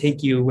 I can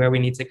take you where we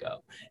need to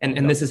go.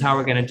 And this is how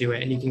we're going to do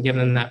it. And you can give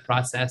them that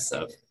process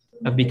of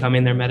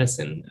becoming their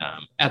medicine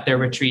at their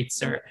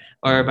retreats,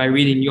 or by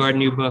reading your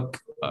new book.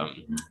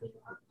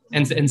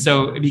 And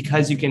so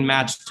because you can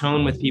match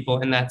tone with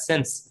people in that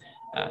sense,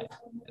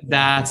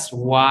 that's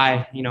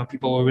why,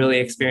 people will really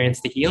experience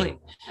the healing,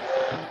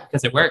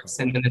 because it works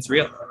and it's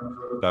real.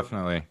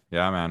 Definitely.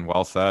 Yeah, man.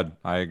 Well said.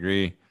 I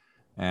agree.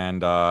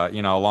 And,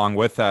 along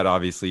with that,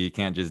 obviously, you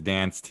can't just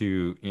dance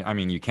to, I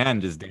mean, you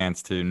can just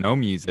dance to no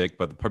music,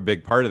 but the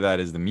big part of that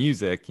is the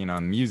music,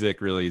 and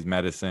music really is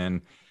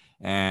medicine.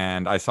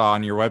 And I saw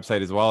on your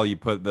website as well, you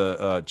put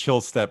the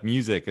chill step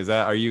music.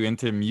 Are you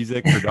into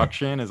music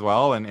production as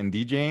well and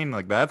DJing?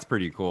 Like, that's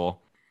pretty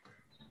cool.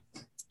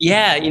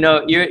 Yeah. The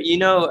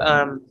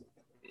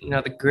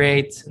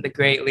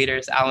great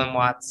leaders, Alan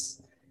Watts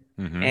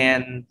Mm-hmm.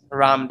 and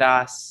Ram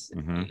Dass,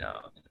 Mm-hmm.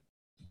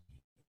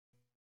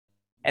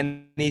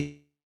 and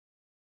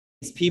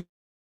these people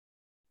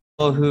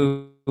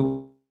who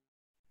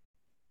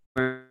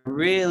were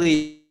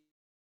really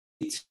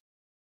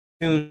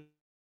tuned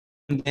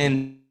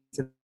in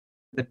to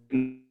the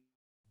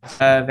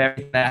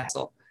very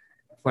vessel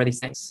for these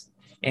things.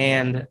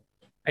 And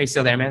are you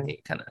still there, man? You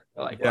kind of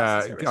like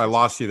Yeah, I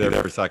lost you there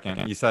for a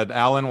second. You said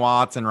Alan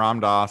Watts and Ram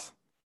Dass.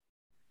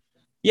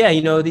 Yeah,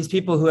 these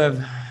people who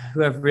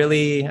have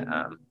really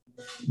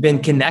been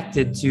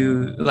connected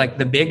to like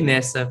the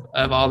bigness of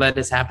all that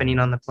is happening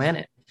on the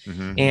planet.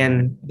 Mm-hmm.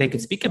 And they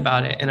could speak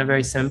about it in a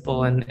very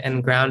simple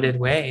and grounded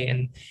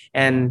way,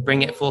 and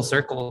bring it full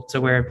circle to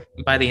where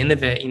by the end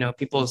of it,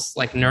 people's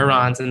like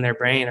neurons in their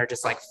brain are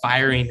just like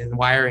firing and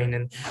wiring,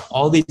 and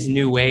all these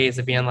new ways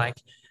of being like,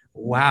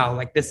 wow,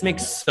 like this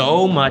makes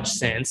so much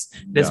sense.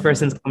 This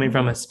person's coming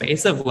from a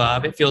space of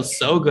love. It feels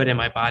so good in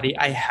my body.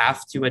 I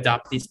have to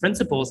adopt these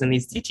principles and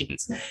these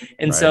teachings.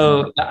 And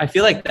so I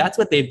feel like that's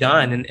what they've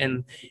done.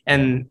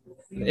 And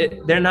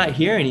they're not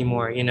here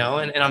anymore, and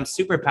I'm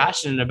super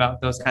passionate about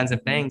those kinds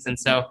of things. And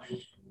so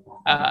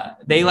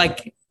they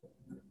like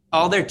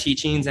all their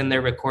teachings and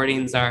their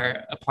recordings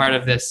are a part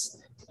of this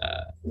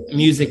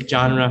music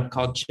genre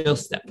called chill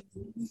step.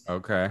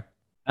 Okay.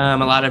 A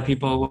lot of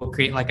people will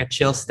create like a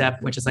chill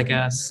step, which is like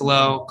a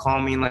slow,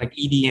 calming, like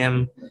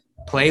EDM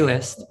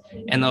playlist,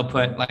 and they'll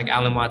put like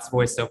Alan Watts'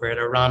 voice over it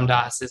or Ram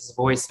Dass's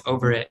voice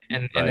over it,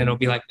 and it'll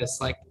be like this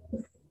like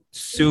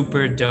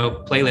super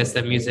dope playlist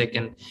of music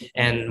and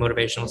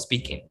motivational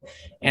speaking.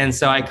 And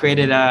so I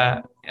created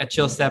a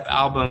chill step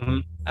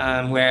album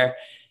where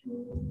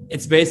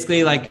it's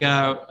basically like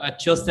a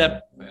chill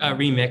step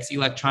remix,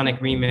 electronic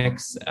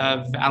remix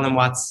of Alan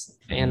Watts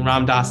and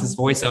Ram Dass's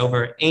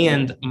voiceover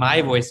and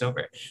my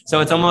voiceover. So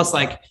it's almost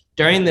like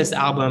during this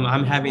album,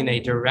 I'm having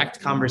a direct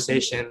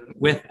conversation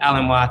with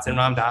Alan Watts and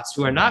Ram Dass,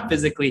 who are not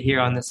physically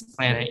here on this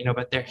planet,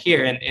 but they're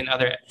here in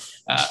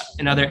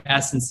other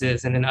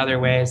essences and in other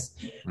ways.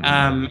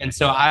 And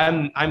so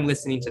I'm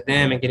listening to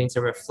them and getting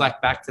to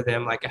reflect back to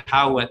them, like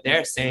how what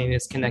they're saying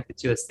is connected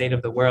to the state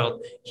of the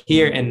world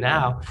here and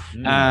now.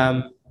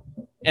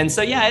 And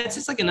so, yeah, it's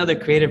just like another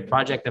creative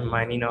project of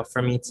mine,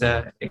 for me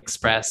to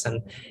express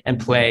and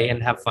play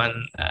and have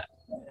fun.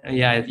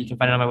 Yeah, you can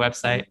find it on my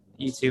website,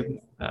 YouTube.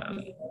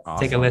 Awesome.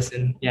 Take a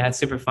listen. Yeah, it's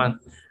super fun.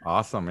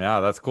 Awesome.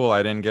 Yeah, that's cool.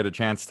 I didn't get a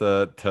chance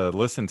to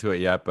listen to it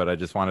yet, but I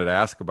just wanted to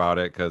ask about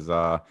it because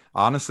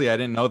honestly, I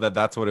didn't know that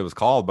that's what it was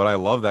called, but I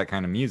love that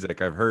kind of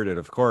music. I've heard it,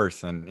 of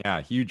course, and yeah,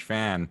 huge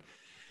fan.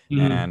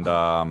 And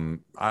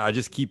I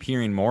just keep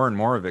hearing more and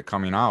more of it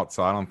coming out.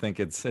 So I don't think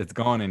it's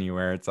going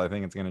anywhere. I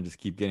think it's going to just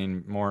keep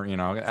getting more,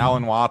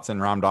 Alan Watts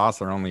and Ram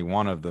Dass are only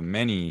one of the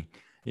many,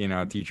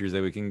 teachers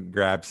that we can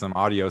grab some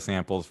audio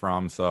samples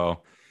from.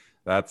 So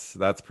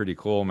that's pretty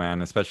cool,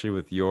 man, especially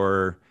with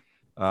your,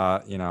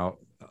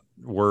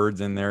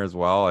 words in there as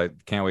well. I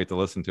can't wait to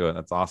listen to it.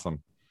 That's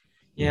awesome.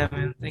 Yeah,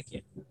 man. Thank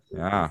you.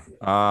 Yeah.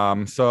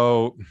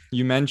 So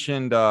you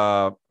mentioned,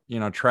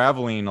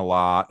 traveling a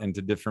lot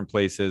into different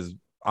places.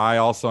 I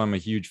also am a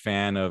huge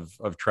fan of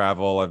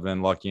travel. I've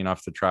been lucky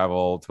enough to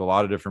travel to a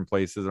lot of different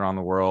places around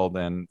the world.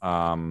 And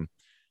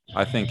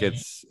I think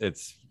it's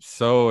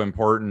so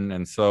important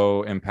and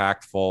so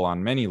impactful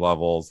on many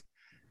levels.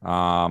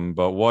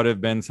 But what have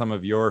been some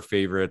of your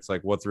favorites?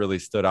 Like what's really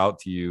stood out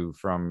to you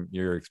from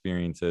your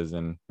experiences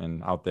and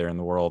out there in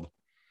the world?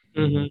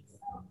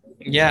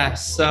 Yeah.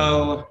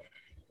 So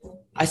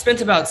I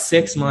spent about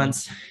 6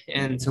 months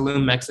in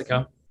Tulum,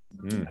 Mexico.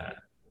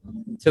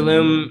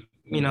 Tulum,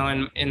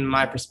 in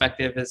my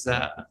perspective, is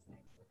a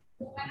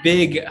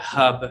big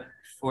hub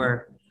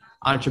for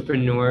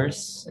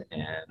entrepreneurs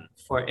and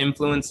for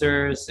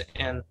influencers,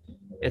 and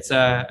it's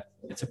a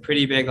it's a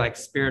pretty big like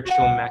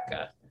spiritual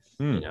mecca,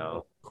 Hmm.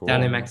 down Cool.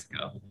 in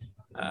Mexico.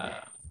 Uh,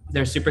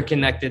 they're super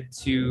connected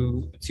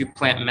to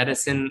plant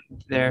medicine.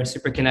 They're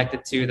super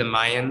connected to the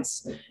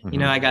Mayans.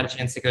 Mm-hmm. I got a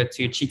chance to go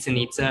to Chichen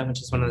Itza,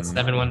 which is one of the Mm-hmm.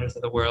 seven wonders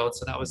of the world.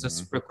 So that was a Mm-hmm.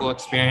 super cool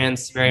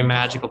experience, very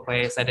magical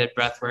place. I did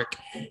breath work,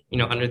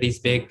 under these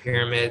big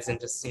pyramids and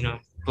just,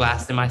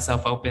 blasting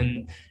myself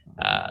open.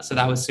 So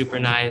that was super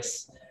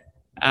nice.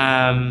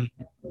 Um,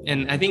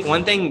 and I think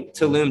one thing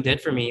Tulum did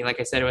for me, like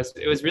I said,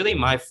 it was really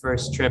my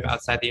first trip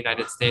outside the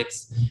United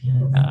States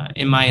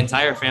in my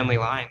entire family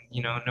line.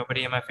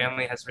 Nobody in my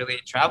family has really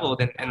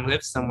traveled and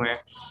lived somewhere.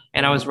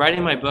 And I was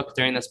writing my book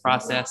during this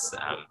process.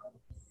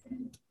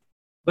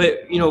 But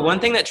one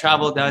thing that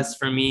travel does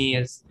for me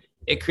is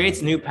it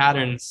creates new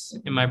patterns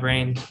in my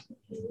brain,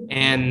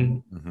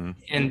 and Mm-hmm.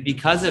 and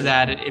because of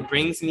that, it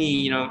brings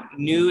me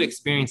new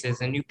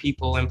experiences and new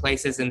people and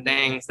places and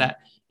things that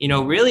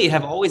really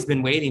have always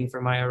been waiting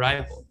for my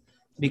arrival,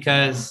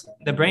 because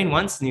the brain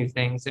wants new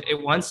things, it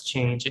wants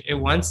change, it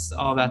wants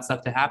all that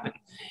stuff to happen.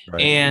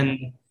 Right.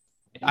 And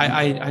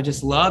I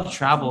just love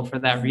travel for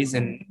that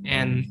reason.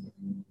 And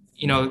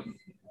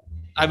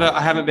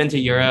I haven't been to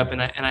Europe,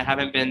 and I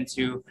haven't been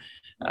to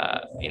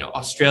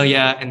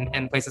Australia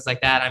and places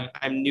like that.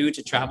 I'm new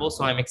to travel,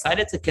 so I'm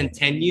excited to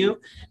continue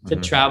to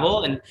Mm-hmm.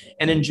 travel and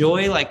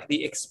enjoy like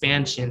the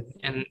expansion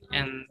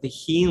and the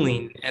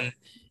healing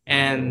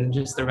and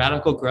just the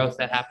radical growth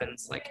that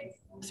happens like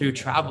through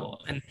travel.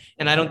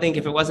 And I don't think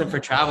if it wasn't for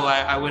travel,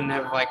 I wouldn't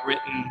have like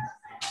written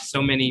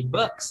so many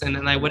books, and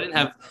then I wouldn't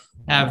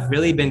have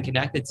really been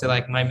connected to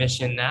like my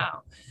mission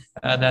now.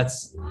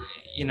 That's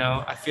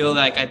I feel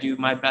like I do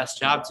my best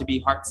job to be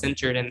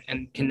heart-centered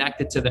and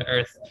connected to the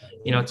earth,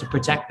 to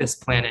protect this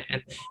planet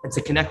and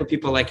to connect with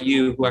people like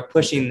you who are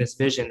pushing this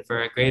vision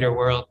for a greater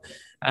world.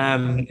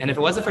 And if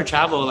it wasn't for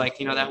travel, like,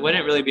 that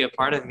wouldn't really be a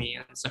part of me.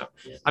 And so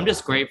I'm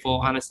just grateful,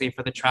 honestly,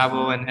 for the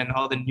travel and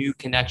all the new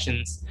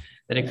connections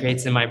that it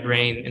creates in my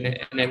brain.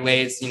 And it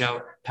lays,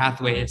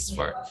 pathways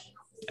for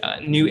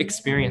new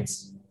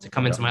experience to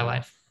come into my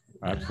life.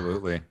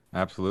 Absolutely.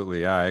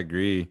 Absolutely. Yeah, I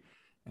agree.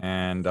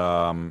 And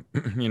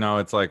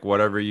it's like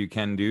whatever you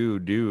can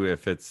do.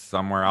 If it's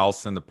somewhere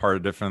else in the part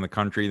of different in the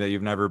country that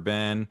you've never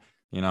been,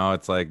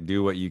 it's like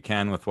do what you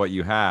can with what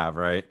you have,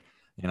 right?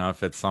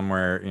 If it's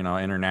somewhere,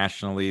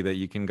 internationally that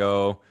you can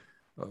go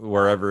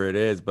wherever it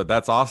is. But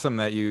that's awesome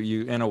that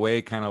you in a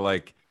way kind of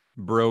like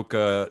broke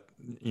a,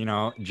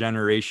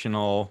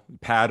 generational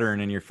pattern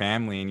in your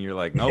family, and you're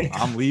like, nope,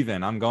 I'm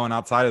leaving. I'm going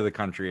outside of the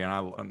country.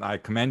 And I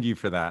commend you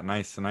for that.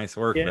 Nice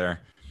work Yeah. there.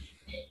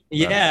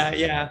 Yeah,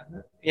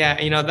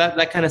 yeah.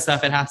 That kind of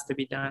stuff, it has to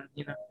be done,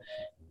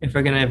 if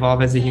we're going to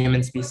evolve as a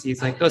human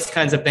species. Like those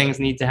kinds of things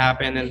need to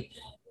happen. And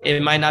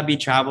it might not be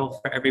travel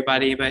for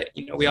everybody, but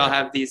we all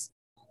have these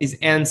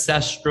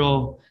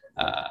ancestral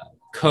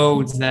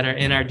codes that are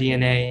in our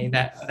DNA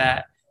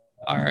that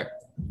are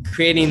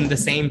creating the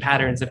same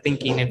patterns of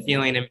thinking and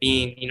feeling and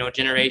being,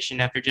 generation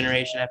after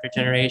generation after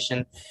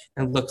generation.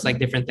 And it looks like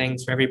different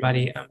things for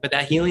everybody. But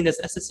that healing is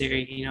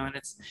necessary,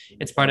 and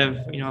it's part of,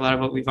 a lot of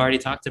what we've already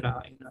talked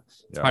about,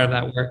 it's part of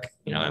that work,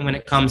 and when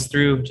it comes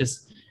through,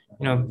 just,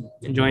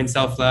 enjoying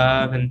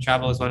self-love, and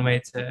travel is one way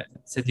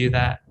to do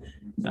that,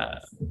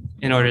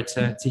 in order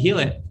to heal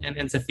it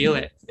and to feel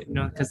it,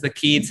 because the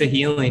key to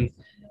healing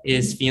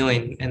is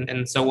feeling.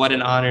 And so what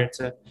an honor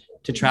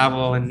to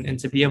travel and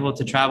to be able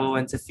to travel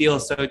and to feel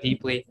so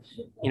deeply,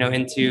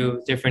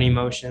 into different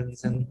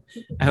emotions. And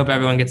I hope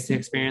everyone gets to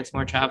experience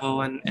more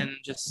travel and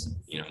just,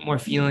 more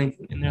feeling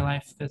in their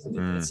life, because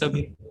it's so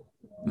beautiful.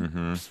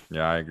 Mm-hmm.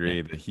 Yeah, I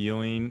agree. The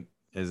healing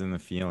is in the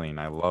feeling.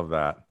 I love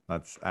that.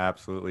 That's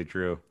absolutely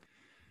true.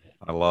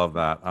 I love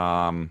that.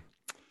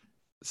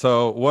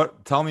 So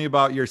tell me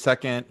about your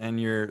second and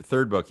your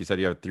third book. You said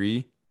you have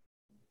three?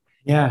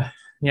 Yeah.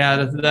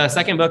 Yeah. The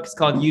second book is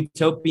called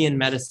Utopian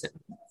Medicine.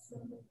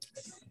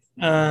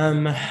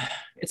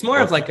 It's more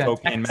of like a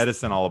Utopian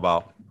medicine all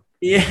about?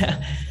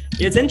 Yeah,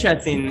 it's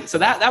interesting. So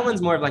that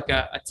one's more of like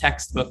a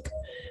textbook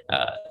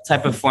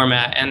type of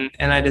format,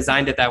 and I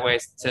designed it that way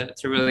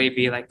to really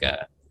be like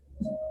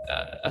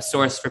a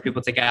source for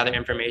people to gather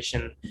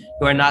information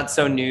who are not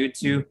so new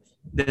to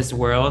this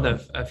world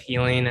of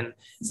healing and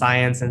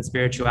science and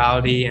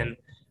spirituality. And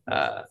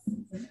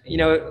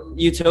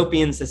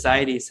utopian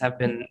societies have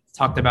been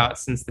talked about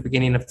since the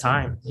beginning of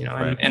time,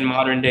 Right. and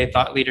modern day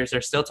thought leaders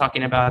are still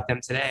talking about them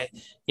today.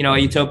 A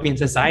utopian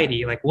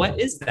society, like, what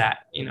is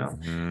that?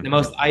 Mm-hmm. The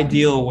most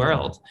ideal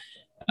world.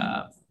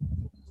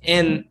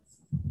 And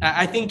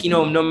I think,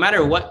 no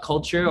matter what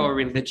culture or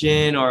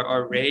religion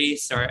or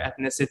race or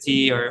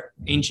ethnicity or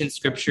ancient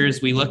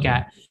scriptures we look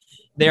at,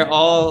 they're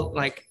all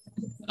like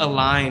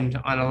aligned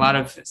on a lot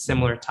of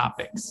similar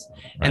topics.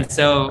 Right. And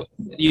so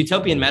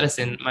Utopian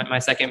Medicine, my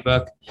second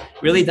book,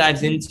 really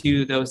dives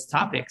into those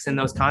topics and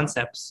those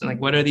concepts.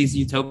 Like, what are these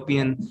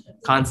utopian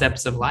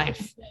concepts of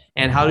life?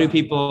 And how do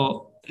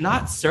people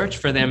not search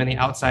for them in the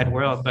outside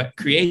world, but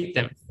create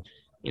them,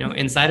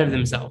 inside of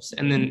themselves,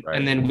 and then Right.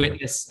 and then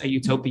witness a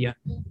utopia,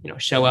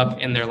 show up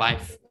in their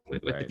life,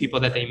 with the Right. people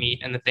that they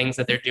meet and the things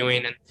that they're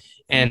doing,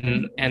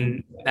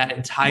 and that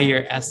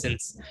entire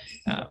essence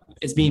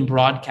is being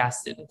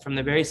broadcasted from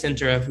the very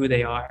center of who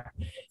they are,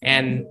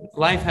 and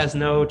life has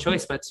no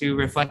choice but to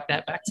reflect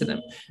that back to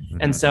them.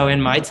 And Mm-hmm. so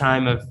in my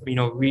time of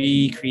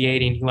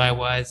recreating who I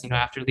was,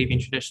 after leaving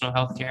traditional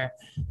healthcare,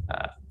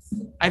 uh,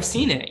 I've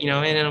seen it,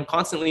 and I'm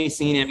constantly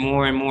seeing it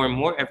more and more and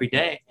more every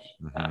day.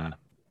 Mm-hmm.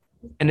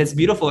 And it's a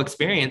beautiful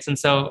experience. And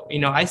so,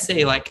 I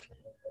say, like,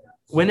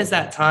 when is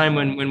that time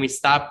when we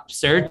stop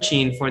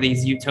searching for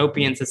these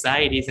utopian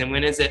societies, and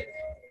when is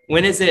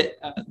it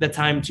the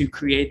time to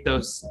create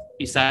those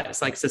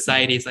like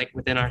societies like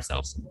within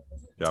ourselves,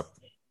 Yep.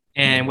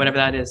 and whatever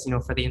that is,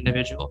 for the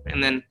individual,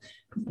 and then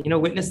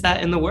witness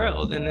that in the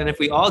world. And then if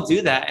we all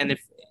do that, and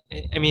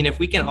if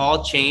we can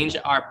all change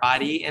our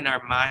body and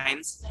our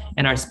minds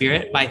and our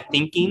spirit by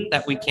thinking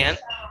that we can,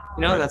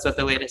 Right. that's what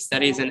the latest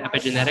studies in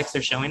epigenetics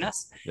are showing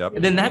us. Yep.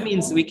 And then that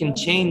means we can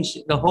change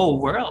the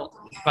whole world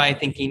by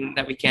thinking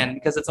that we can,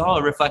 because it's all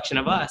a reflection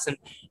of us. And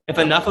if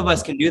enough of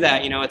us can do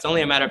that, it's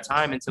only a matter of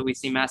time until we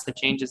see massive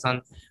changes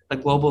on the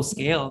global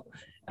scale.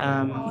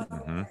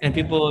 Mm-hmm. And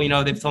people,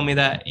 they've told me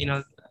that,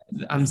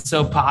 I'm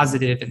so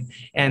positive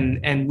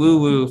and woo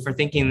woo for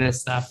thinking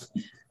this stuff.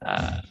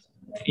 And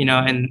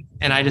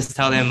I just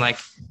tell them, like,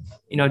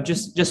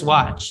 just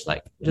watch,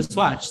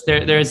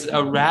 there's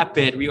a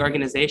rapid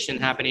reorganization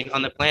happening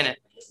on the planet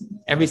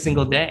every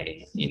single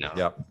day,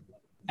 Yep.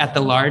 at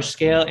the large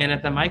scale and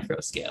at the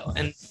micro scale.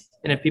 And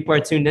if people are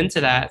tuned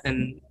into that,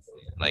 then,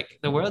 like,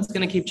 the world's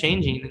going to keep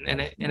changing, and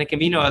it can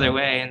be no other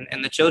way.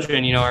 And the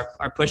children,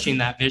 are pushing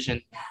that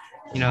vision.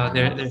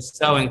 They're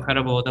so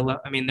incredible.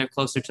 They're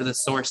closer to the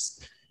source,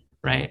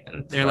 right?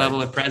 And their Right.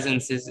 level of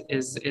presence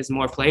is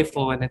more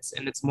playful, and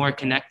it's more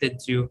connected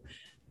to,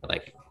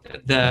 like,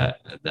 the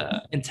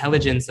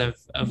intelligence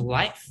of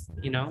life.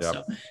 Yep.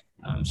 So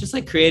it's just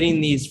like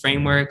creating these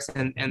frameworks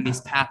and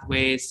these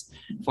pathways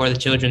for the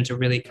children to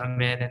really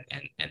come in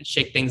and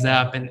shake things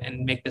up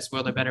and make this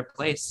world a better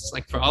place,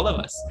 like, for all of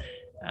us.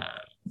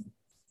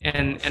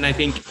 And I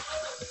think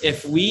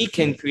if we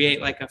can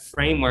create, like, a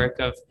framework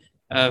of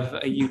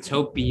a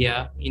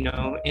utopia,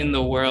 in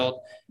the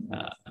world,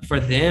 for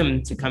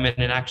them to come in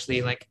and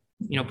actually, like,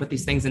 put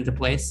these things into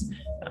place.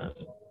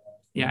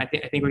 I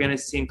think we're going to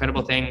see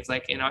incredible things,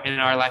 like, in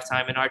our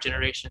lifetime, in our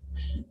generation.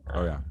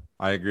 Oh yeah,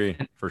 I agree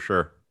for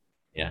sure.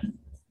 Yeah.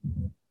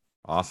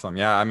 Awesome.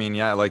 Yeah. I mean,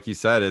 yeah, like you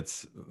said,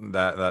 it's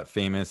that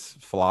famous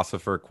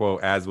philosopher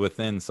quote, as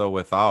within, so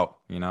without.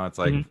 It's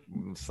like,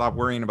 stop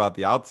worrying about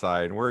the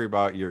outside, worry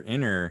about your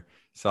inner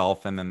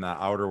self, and then the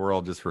outer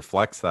world just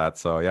reflects that.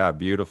 So yeah,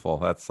 beautiful.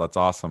 That's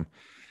awesome.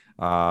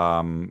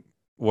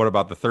 What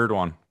about the third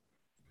one?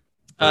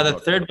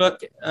 The third book.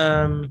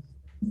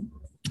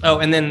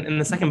 And then in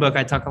the second book,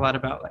 I talk a lot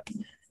about, like,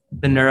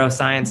 the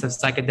neuroscience of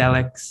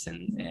psychedelics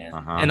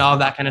and all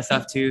that kind of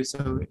stuff too.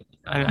 So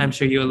I'm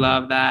sure you would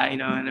love that,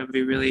 and it would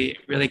be really,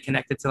 really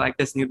connected to, like,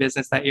 this new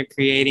business that you're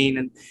creating,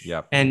 and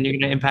Yep. and you're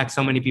going to impact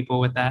so many people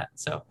with that.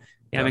 So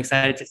yeah, I'm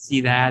excited to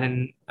see that,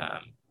 and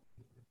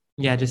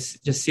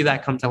just see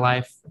that come to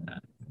life,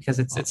 because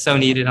it's so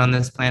needed on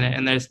this planet.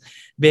 And there's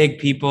big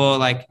people,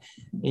 like,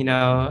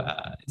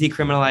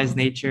 decriminalize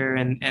nature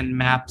and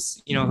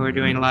MAPS, who are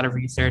doing a lot of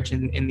research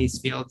in these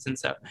fields. And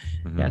so,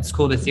 yeah, it's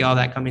cool to see all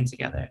that coming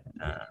together.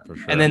 For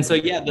sure. And then, so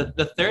yeah,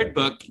 the third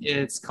book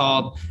is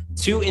called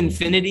To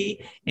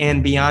Infinity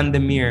and Beyond the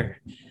Mirror.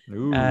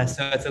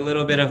 So it's a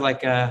little bit of,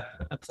 like, a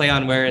play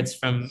on words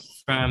from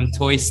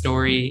Toy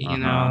Story,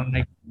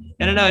 like,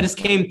 I don't know, it just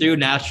came through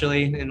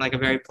naturally in, like, a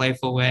very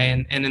playful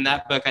way. And in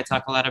that book, I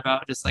talk a lot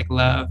about just, like,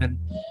 love and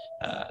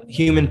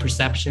human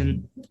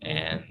perception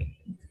and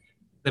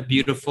the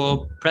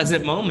beautiful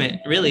present moment.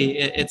 Really,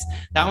 it's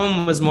that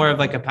one was more of,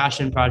 like, a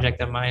passion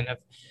project of mine, of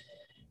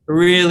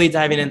really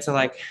diving into,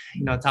 like,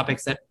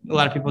 topics that a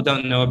lot of people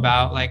don't know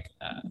about, like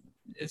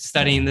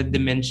studying the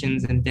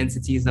dimensions and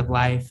densities of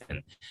life,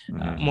 and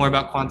more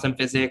about quantum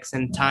physics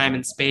and time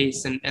and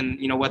space, and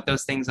what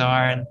those things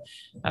are, and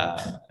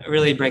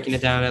really breaking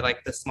it down at,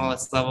 like, the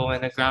smallest level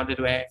in a grounded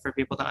way for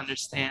people to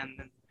understand.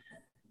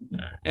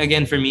 And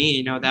again, for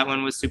me, that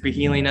one was super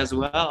healing as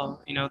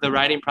well. The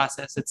writing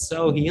process, it's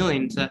so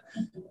healing to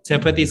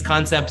put these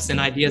concepts and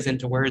ideas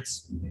into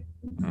words.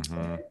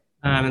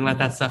 And let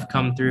that stuff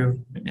come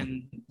through.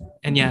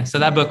 And yeah, so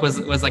that book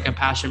was like a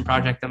passion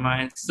project of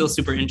mine. It's still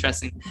super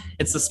interesting.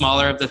 It's the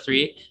smaller of the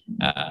three,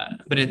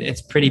 but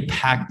it's pretty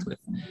packed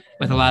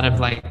with a lot of,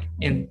 like,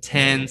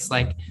 intense,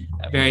 like,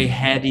 very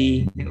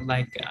heady,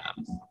 like,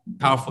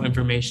 powerful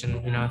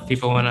information. If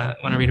people want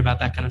to read about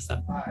that kind of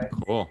stuff.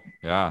 Cool.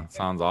 Yeah,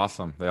 sounds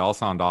awesome. They all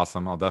sound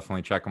awesome. I'll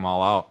definitely check them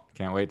all out.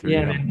 Can't wait to read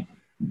them. Man.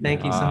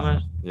 Thank you so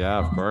much. Yeah,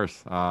 of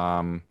course.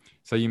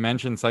 So you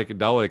mentioned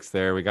psychedelics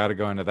there. We got to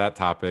go into that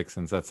topic,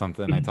 since that's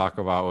something I talk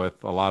about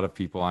with a lot of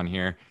people on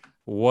here.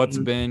 What's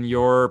been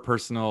your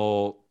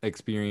personal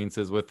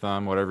experiences with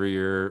them? Whatever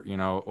you're,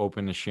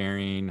 open to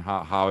sharing.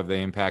 How have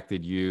they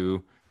impacted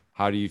you?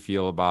 How do you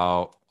feel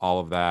about all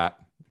of that?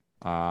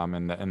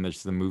 And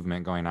there's the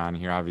movement going on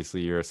here.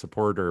 Obviously, you're a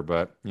supporter,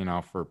 but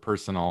for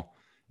personal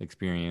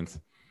experience.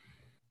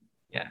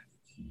 Yeah.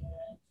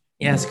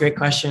 Yeah, it's a great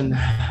question.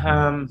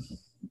 Um,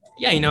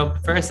 yeah,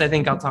 first I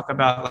think I'll talk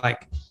about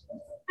like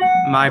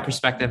my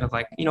perspective of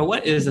like,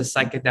 what is a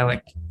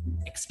psychedelic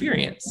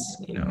experience,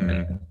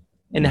 Mm-hmm.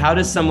 and how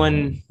does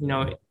someone,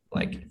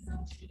 like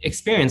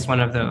experience one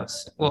of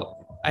those?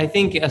 Well, I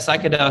think a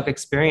psychedelic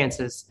experience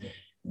is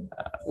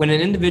when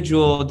an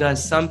individual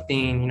does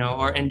something,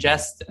 or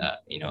ingest,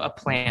 a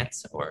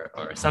plant or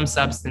some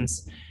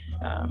substance,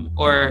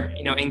 or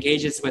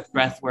engages with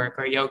breath work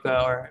or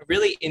yoga or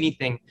really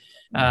anything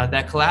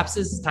that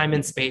collapses time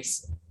and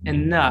space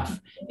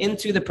enough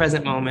into the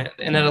present moment,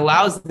 and it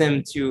allows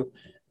them to,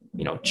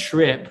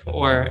 trip,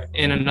 or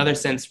in another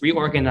sense,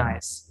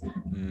 reorganize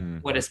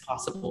Mm. what is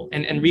possible,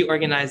 and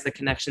reorganize the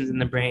connections in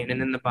the brain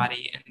and in the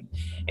body,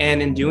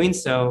 and in doing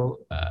so,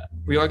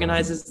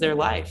 reorganizes their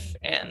life.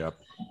 And Yep.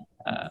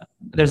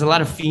 there's a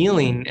lot of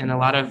feeling and a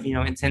lot of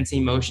intense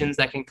emotions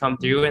that can come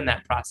through in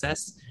that process.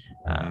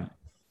 Mm-hmm.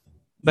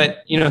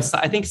 But so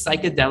I think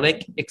psychedelic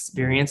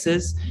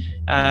experiences,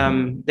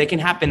 they can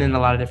happen in a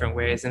lot of different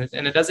ways,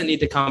 and it doesn't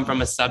need to come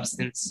from a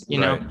substance.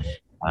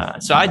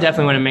 Right. So I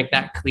definitely want to make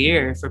that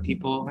clear for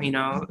people,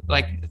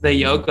 like the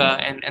yoga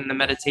and the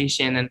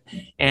meditation,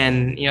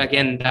 and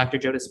again, Dr.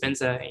 Joe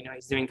Dispenza,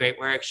 he's doing great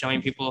work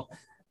showing people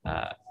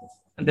uh,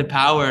 the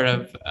power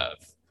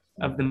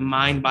of the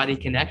mind body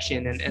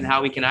connection, and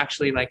how we can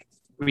actually like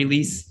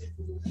release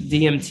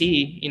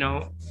DMT,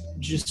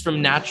 just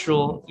from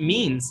natural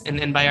means,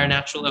 and by our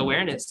natural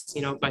awareness,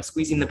 by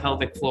squeezing the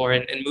pelvic floor,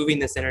 and moving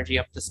this energy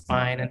up the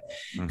spine, and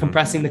Mm-hmm.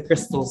 compressing the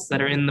crystals that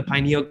are in the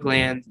pineal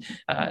gland,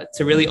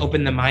 to really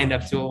open the mind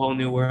up to a whole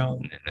new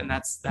world. And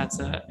that's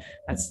the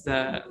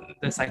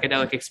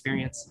psychedelic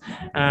experience.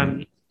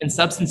 And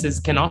substances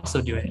can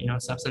also do it.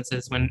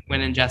 Substances,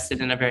 when ingested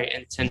in a very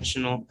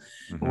intentional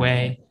Mm-hmm.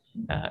 way,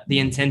 the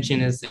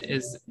intention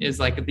is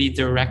like the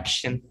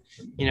direction,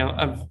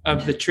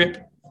 of the trip,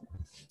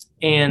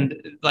 and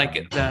like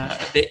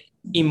the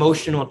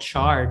emotional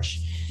charge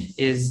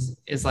is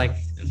like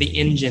the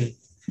engine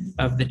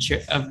of the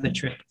trip.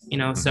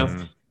 So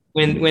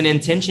Mm-hmm. when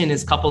intention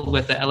is coupled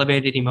with the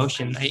elevated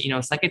emotion,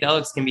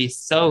 psychedelics can be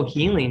so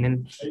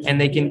healing,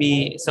 and they can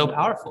be so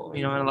powerful,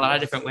 in a lot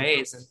of different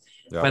ways. And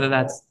Yep. whether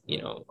that's,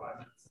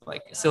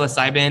 like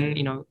psilocybin,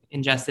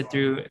 ingested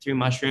through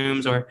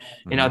mushrooms, or in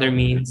Mm-hmm. other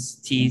means,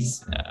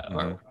 teas, Mm-hmm.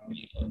 or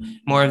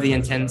more of the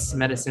intense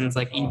medicines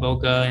like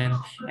iboga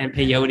and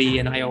peyote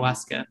and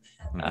ayahuasca.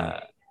 Mm-hmm. Uh,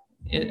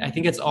 I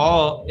think it's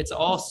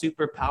all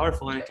super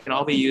powerful, and it can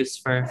all be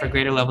used for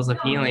greater levels of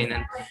healing.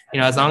 And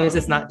as long as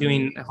it's not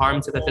doing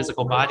harm to the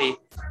physical body,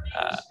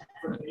 uh,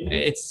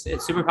 it's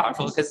super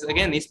powerful, because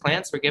again, these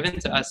plants were given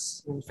to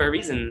us for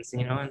reasons,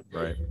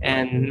 Right.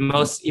 and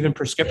most even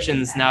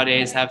prescriptions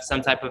nowadays have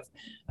some type of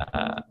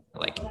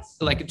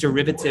like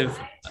derivative,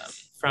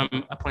 from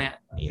a plant.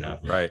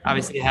 Right.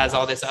 Obviously it has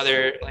all this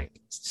other like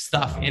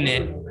stuff in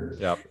it,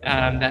 Yep.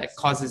 that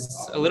causes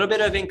a little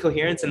bit of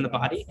incoherence in the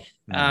body,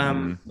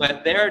 Mm-hmm.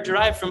 but they're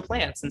derived from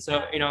plants. And so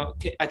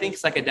I think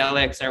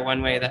psychedelics are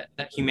one way that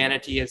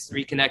humanity is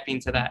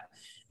reconnecting to that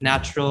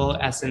natural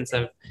essence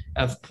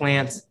of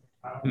plant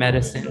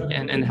medicine,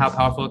 and how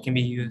powerful it can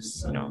be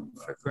used,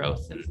 for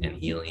growth and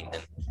healing,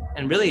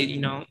 and really,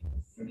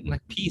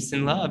 like peace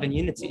and love and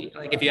unity.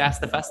 Like if you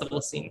ask the festival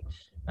scene,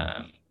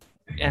 um,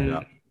 and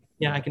Yep.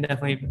 yeah, I can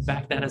definitely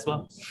back that as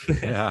well.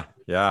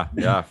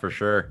 Yeah, for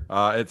sure.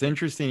 It's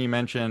interesting you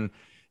mentioned,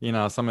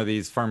 some of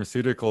these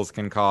pharmaceuticals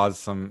can cause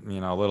some,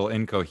 little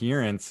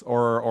incoherence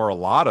or a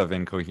lot of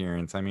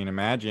incoherence. I mean,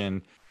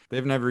 imagine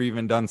they've never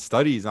even done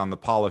studies on the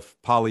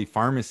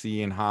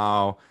polypharmacy and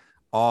how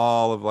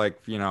all of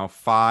like,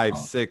 5,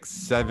 6,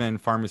 7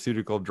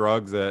 pharmaceutical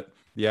drugs that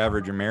the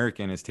average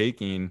American is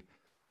taking,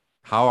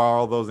 how are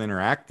all those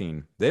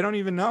interacting? They don't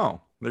even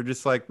know. They're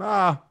just like,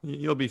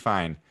 you'll be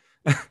fine.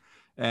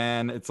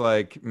 And it's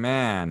like,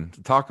 man,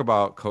 to talk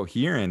about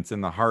coherence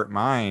in the heart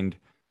mind,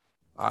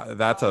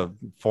 that's a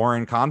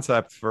foreign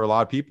concept for a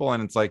lot of people.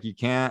 And it's like, you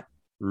can't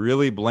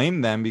really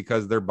blame them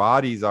because their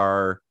bodies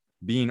are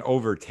being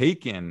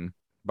overtaken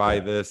by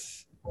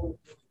this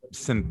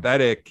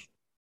synthetic,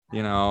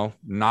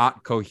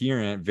 not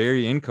coherent,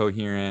 very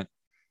incoherent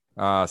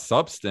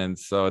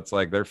substance. So it's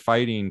like they're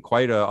fighting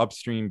quite a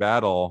upstream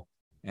battle.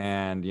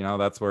 And,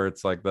 that's where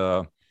it's like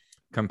the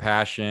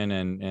compassion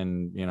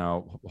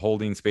and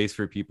holding space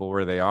for people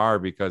where they are,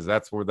 because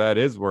that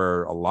is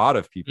where a lot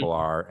of people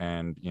are.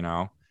 And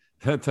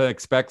to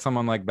expect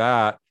someone like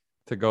that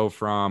to go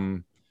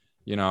from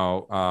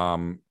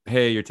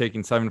hey, you're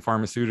taking 7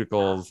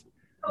 pharmaceuticals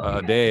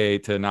a day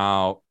to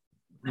now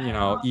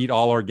eat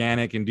all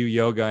organic and do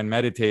yoga and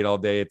meditate all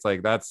day. It's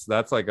like that's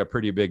like a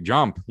pretty big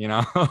jump.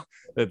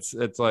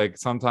 It's like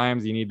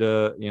sometimes you need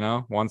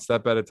to one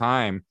step at a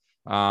time.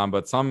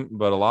 But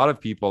a lot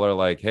of people are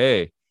like,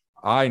 hey,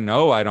 I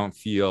know I don't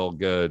feel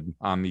good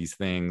on these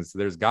things.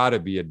 There's got to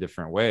be a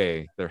different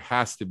way. There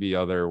has to be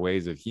other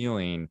ways of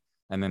healing.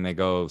 And then they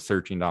go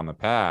searching down the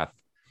path.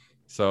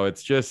 So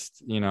it's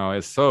just,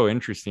 it's so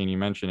interesting. You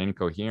mentioned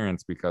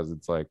incoherence because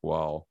it's like,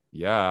 well,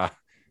 yeah,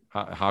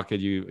 how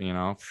could you,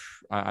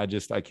 I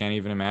can't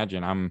even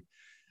imagine.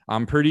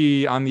 I'm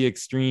pretty on the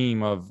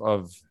extreme of,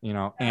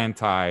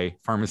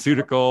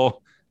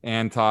 anti-pharmaceutical,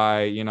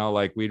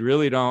 like we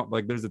really don't,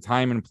 like there's a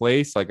time and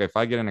place. Like if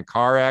I get in a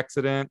car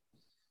accident,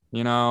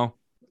 you know,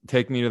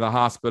 take me to the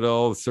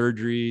hospital, the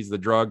surgeries, the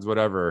drugs,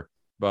 whatever.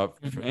 But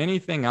for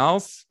anything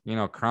else,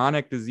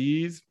 chronic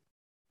disease,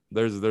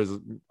 there's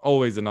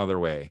always another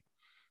way,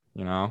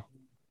 you know?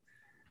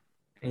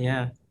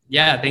 Yeah.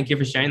 Yeah. Thank you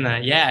for sharing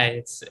that.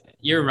 Yeah.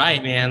 You're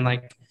right, man.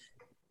 Like,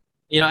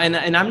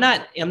 and I'm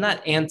not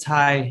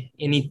anti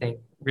anything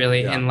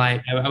really Yeah. in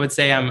life. I would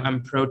say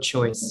I'm pro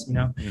choice,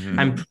 Mm-hmm.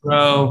 I'm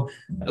pro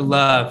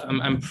love.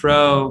 I'm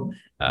pro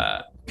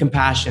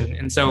compassion.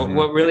 And so Mm-hmm.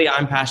 what really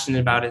I'm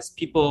passionate about is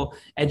people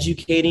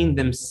educating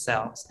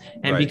themselves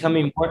and Right.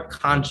 becoming more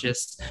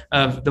conscious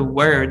of the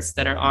words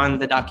that are on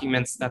the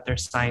documents that they're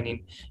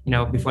signing,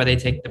 before they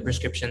take the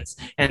prescriptions,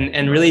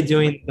 and really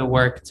doing the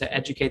work to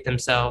educate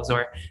themselves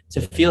or to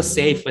feel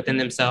safe within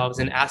themselves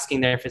and asking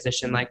their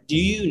physician, like, do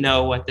you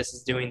know what this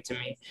is doing to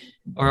me?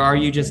 Or are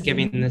you just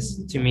giving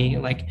this to me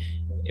like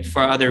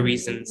for other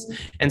reasons?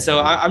 And so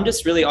I'm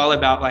just really all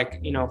about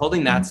like,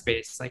 holding that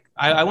space. Like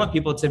I want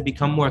people to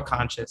become more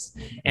conscious,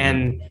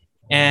 and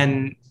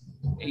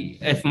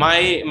if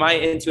my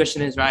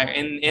intuition is right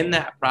in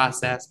that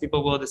process,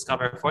 people will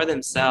discover for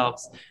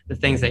themselves the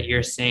things that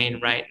you're saying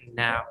right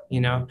now,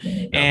 Yep.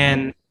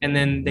 and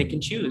then they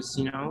can choose,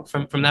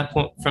 from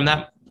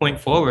that point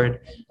forward,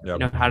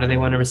 Yep. how do they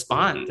want to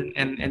respond,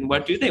 and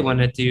what do they want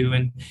to do,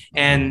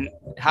 and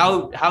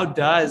how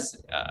does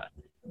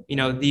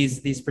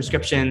these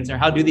prescriptions, or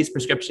how do these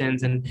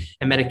prescriptions and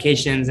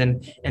medications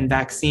and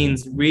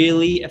vaccines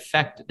really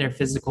affect their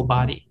physical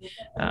body,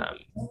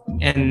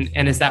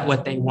 and is that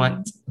what they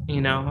want,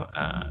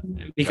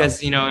 because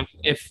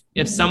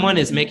if someone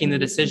is making the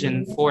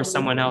decision for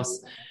someone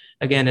else,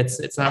 again,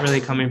 it's not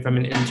really coming from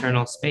an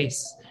internal space.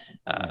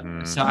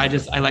 So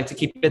I like to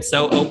keep it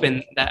so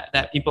open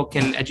that people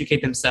can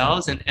educate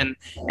themselves and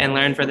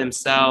learn for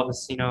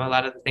themselves, a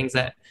lot of the things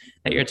that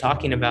you're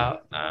talking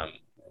about.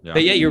 Yeah.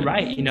 But yeah, you're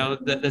right.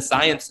 The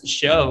science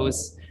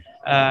shows.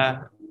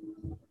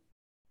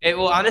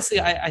 Honestly,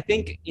 I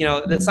think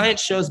the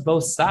science shows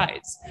both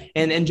sides,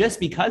 and just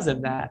because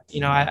of that,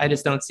 I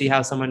just don't see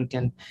how someone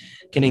can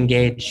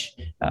engage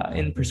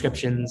in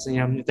prescriptions.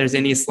 If there's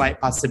any slight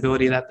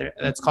possibility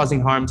that's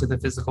causing harm to the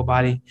physical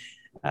body.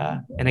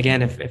 And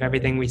again, if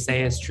everything we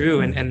say is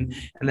true, and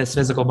this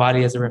physical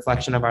body is a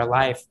reflection of our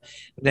life,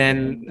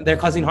 then they're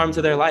causing harm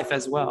to their life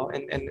as well.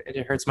 And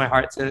it hurts my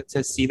heart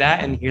to see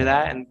that and hear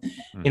that. And,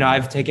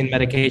 I've taken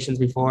medications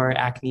before,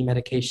 acne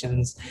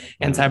medications,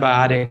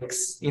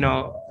 antibiotics,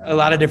 a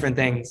lot of different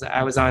things.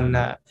 I was on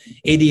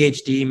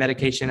ADHD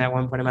medication at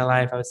one point in my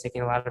life. I was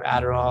taking a lot of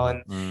Adderall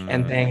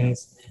and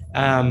things.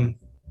 And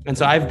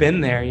so I've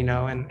been there,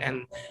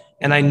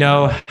 and I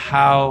know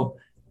how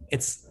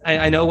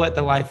I know what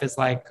the life is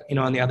like,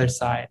 on the other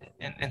side,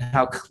 and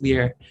how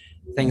clear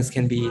things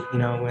can be,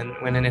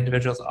 when an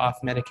individual's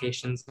off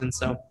medications. And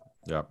so,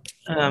 Yeah.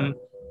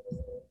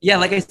 Yeah,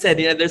 like I said,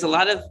 there's a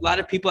lot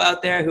of people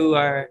out there who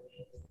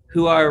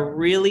are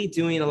really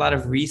doing a lot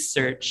of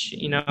research,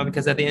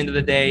 because at the end of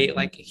the day,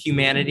 like,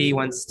 humanity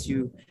wants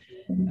to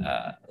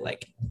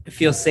like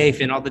feel safe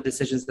in all the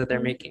decisions that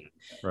they're making.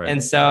 Right.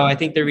 And so I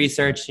think the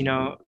research,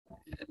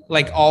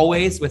 like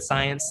always with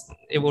science,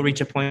 it will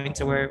reach a point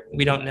to where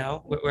we don't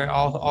know, where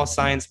all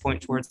signs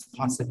point towards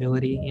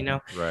possibility,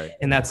 Right.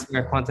 and that's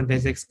where quantum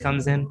physics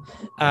comes in.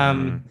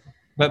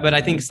 But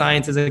I think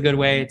science is a good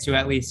way to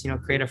at least,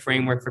 create a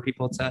framework for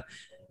people to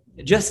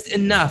just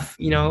enough,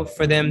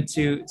 for them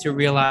to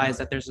realize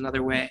that there's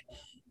another way.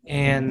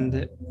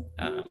 And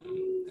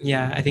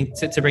yeah, I think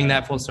to bring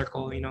that full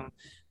circle,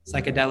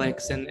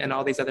 psychedelics and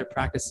all these other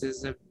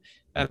practices of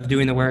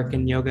doing the work,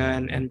 and yoga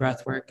and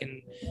breath work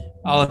and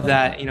all of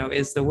that,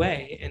 is the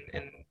way.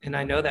 And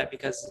I know that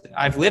because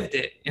I've lived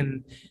it.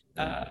 And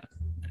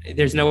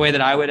there's no way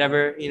that I would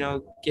ever,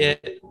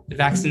 get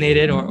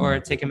vaccinated or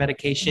take a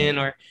medication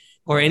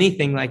or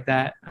anything like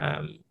that.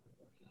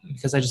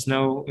 Because I just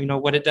know,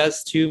 what it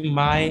does to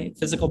my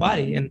physical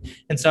body.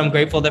 And so I'm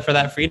grateful for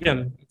that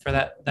freedom, for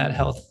that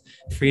health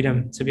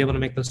freedom to be able to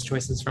make those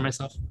choices for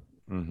myself.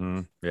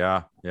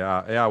 Yeah.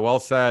 Well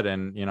said.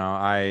 And,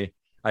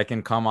 I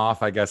can come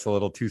off, I guess, a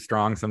little too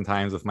strong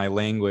sometimes with my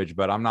language,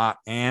 but I'm not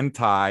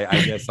anti.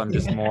 I guess I'm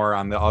just more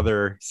on the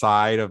other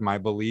side of my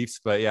beliefs.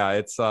 But yeah,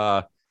 it's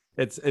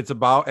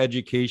about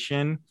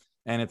education,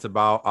 and it's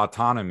about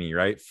autonomy,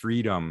 right?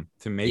 Freedom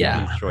to make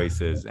these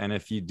choices. And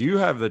if you do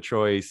have the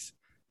choice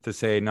to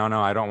say, no,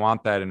 I don't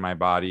want that in my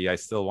body, I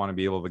still want to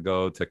be able to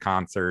go to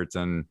concerts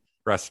and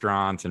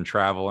restaurants and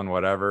travel and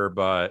whatever,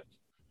 but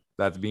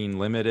that's being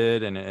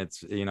limited. And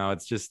it's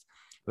just,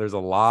 there's a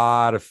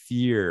lot of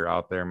fear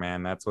out there,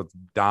 man. That's what's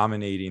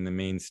dominating the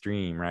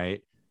mainstream,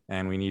 right?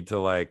 And we need to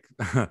like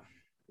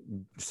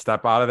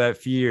step out of that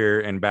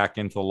fear and back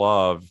into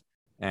love.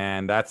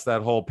 And that's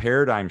that whole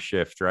paradigm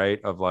shift,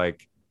 right? Of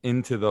like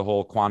into the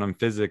whole quantum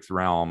physics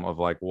realm of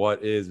like,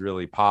 what is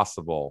really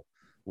possible?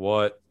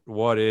 What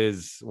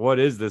is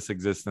this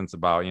existence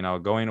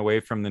about? Going away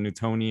from the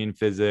Newtonian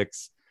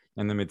physics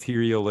and the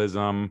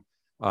materialism,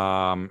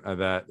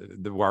 that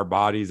our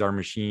bodies are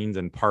machines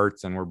and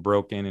parts, and we're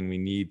broken and we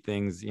need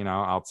things,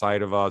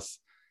 outside of us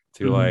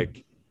to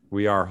like,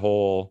 we are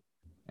whole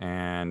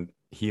and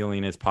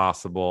healing is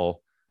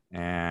possible.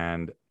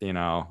 And,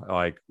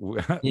 like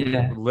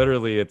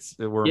literally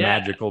we're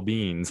magical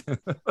beings.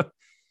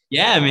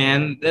 Yeah,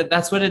 man,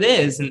 that's what it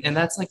is. And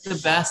that's like the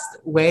best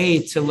way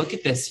to look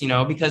at this,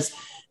 because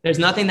there's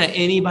nothing that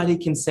anybody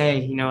can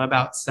say,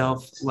 about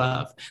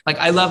self-love. Like,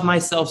 I love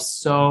myself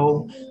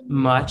so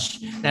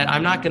much that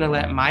I'm not going to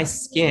let my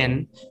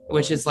skin,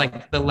 which is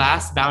like the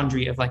last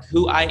boundary of like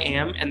who I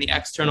am and the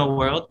external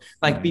world,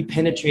 like be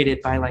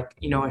penetrated by like,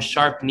 a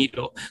sharp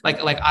needle. Like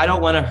I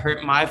don't want to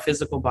hurt my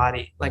physical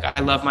body. Like,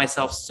 I love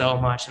myself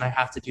so much, and I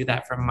have to do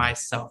that for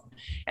myself.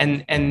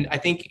 And I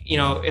think,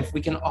 if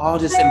we can all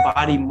just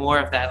embody more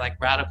of that,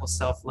 like radical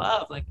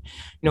self-love, like,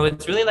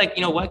 it's really like,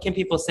 what can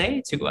people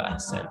say to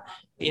us? And,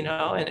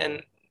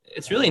 and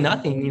it's really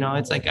nothing,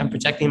 it's like I'm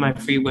protecting my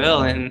free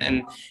will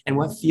and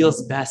what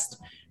feels best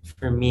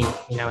for me,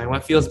 and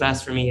what feels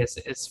best for me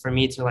is for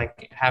me to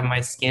like have my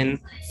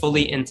skin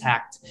fully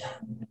intact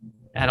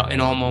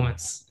in all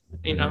moments,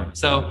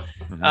 so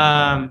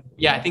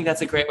I think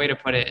that's a great way to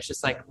put it. It's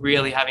just like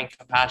really having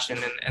compassion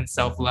and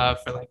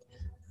self-love for like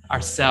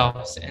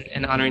ourselves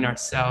and honoring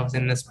ourselves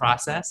in this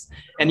process.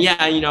 And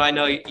I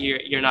know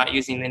you're not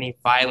using any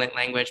violent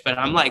language, but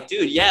I'm like,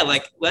 dude,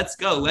 like, let's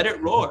go, let it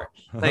roar.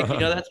 Like,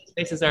 that's what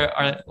spaces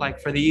are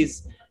like for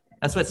these.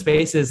 That's what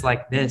spaces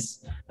like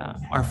this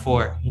are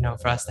for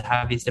us to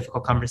have these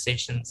difficult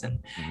conversations.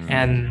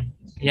 And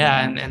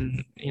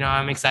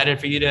I'm excited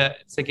for you to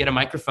get a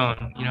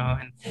microphone,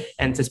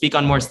 and to speak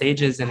on more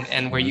stages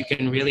and where you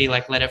can really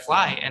like let it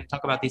fly and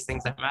talk about these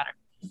things that matter.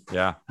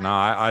 Yeah, no,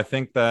 I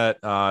think that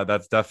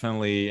that's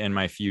definitely in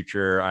my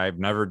future. I've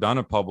never done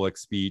a public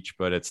speech,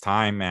 but it's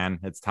time, man.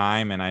 It's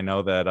time. And I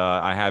know that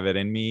I have it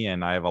in me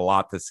and I have a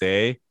lot to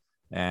say.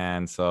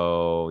 And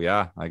so,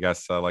 yeah, I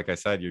guess, like I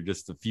said, you're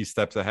just a few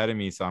steps ahead of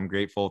me. So I'm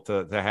grateful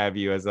to have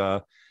you as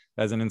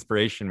an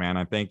inspiration, man.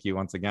 I thank you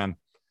once again.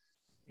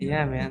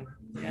 Yeah, man.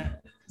 Yeah.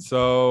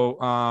 So,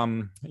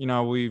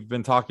 we've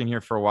been talking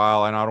here for a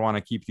while, and I don't want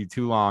to keep you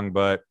too long,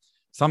 but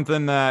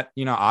something that,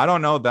 I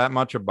don't know that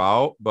much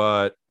about,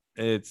 but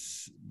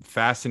it's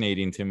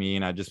fascinating to me,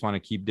 and I just want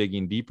to keep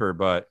digging deeper.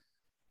 But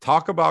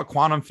talk about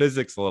quantum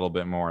physics a little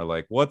bit more.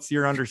 Like, what's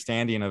your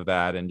understanding of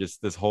that and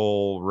just this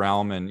whole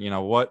realm? And,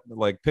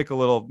 pick a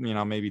little,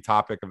 maybe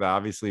topic of that.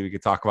 Obviously, we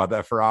could talk about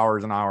that for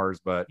hours and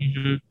hours, but,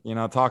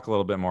 talk a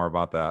little bit more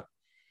about that.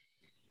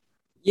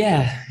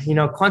 Yeah.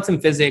 Quantum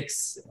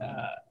physics,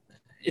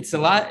 it's a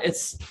lot.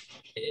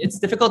 It's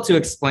difficult to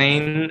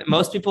explain.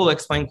 Most people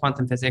explain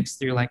quantum physics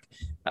through like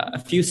a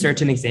few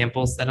certain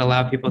examples that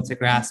allow people to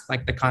grasp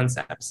like the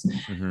concepts.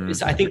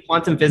 So I think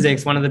quantum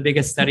physics, one of the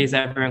biggest studies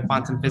ever in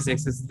quantum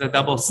physics, is the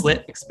double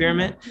slit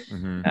experiment.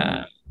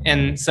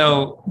 And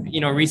so,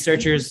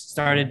 researchers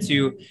started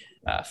to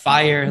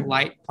fire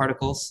light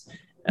particles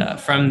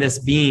from this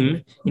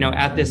beam,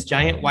 at this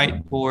giant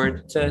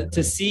whiteboard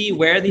to see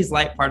where these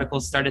light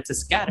particles started to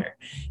scatter.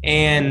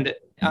 And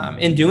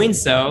in doing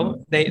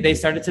so, they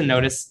started to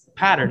notice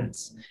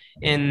patterns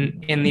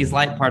in these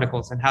light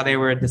particles and how they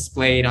were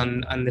displayed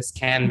on this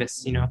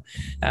canvas,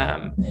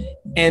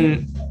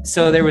 and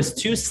so there was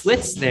two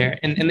slits there,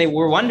 and they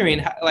were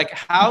wondering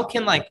how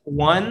can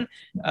one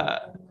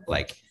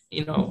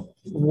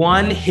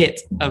one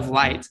hit of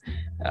light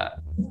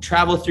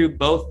travel through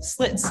both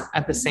slits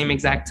at the same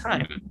exact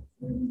time.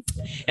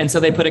 And so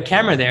they put a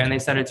camera there and they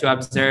started to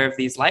observe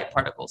these light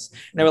particles.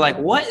 And they were like,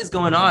 what is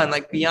going on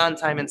beyond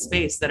time and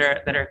space that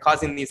are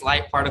causing these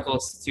light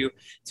particles to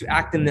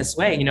act in this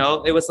way?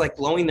 It was like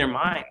blowing their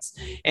minds.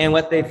 And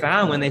what they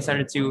found when they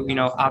started to,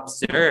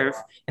 observe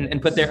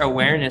and put their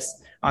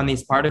awareness on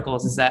these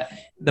particles is that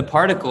the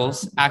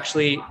particles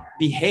actually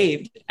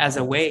behaved as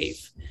a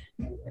wave.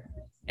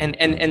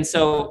 And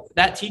so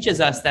that teaches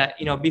us that,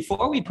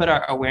 before we put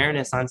our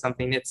awareness on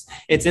something,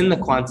 it's in the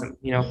quantum,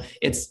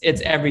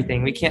 it's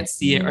everything. We can't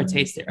see it or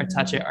taste it or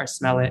touch it or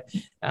smell it.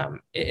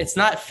 It's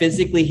not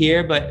physically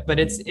here, but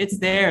it's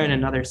there in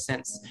another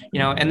sense,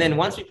 and then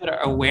once we put our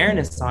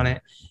awareness on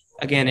it,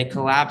 again, it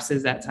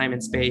collapses that time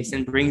and space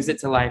and brings it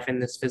to life in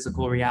this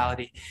physical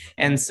reality.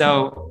 And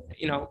so,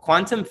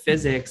 quantum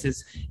physics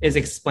is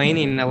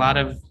explaining a lot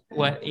of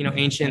what,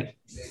 ancient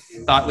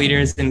thought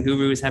leaders and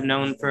gurus have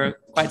known for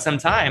quite some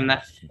time,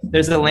 that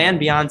there's a land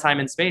beyond time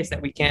and space that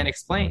we can't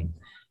explain.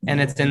 And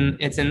it's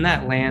in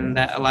that land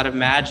that a lot of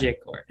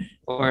magic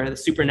or the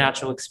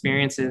supernatural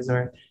experiences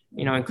or,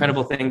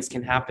 incredible things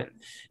can happen.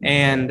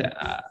 And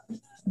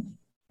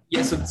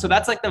so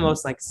that's like the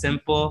most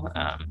simple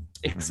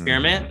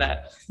experiment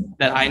that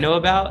I know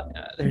about.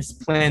 There's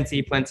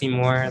plenty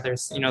more.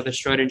 There's the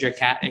Schrodinger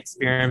cat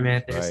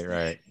experiment.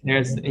 Right.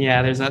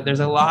 There's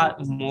a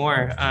lot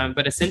more.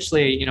 But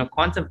essentially,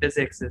 quantum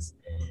physics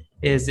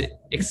is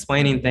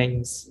explaining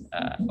things,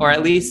 or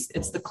at least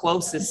it's the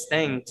closest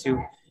thing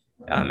to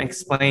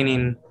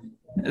explaining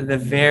the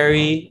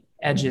very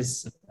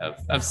edges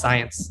of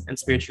science and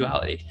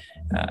spirituality.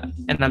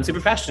 And I'm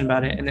super passionate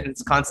about it, and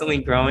it's constantly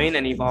growing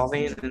and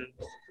evolving.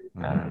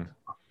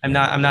 And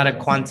I'm not a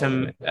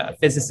quantum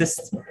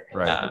physicist,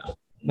 Right.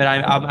 but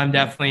I'm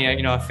definitely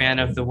a fan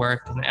of the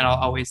work, and I'll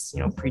always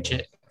preach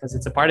it because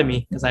it's a part of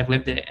me, because I've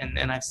lived it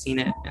and I've seen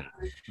it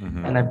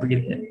and I've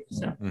breathed it.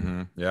 So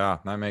yeah,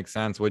 that makes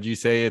sense. Would you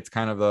say it's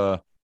kind of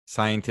the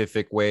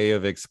scientific way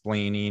of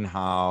explaining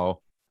how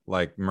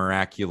like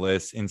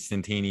miraculous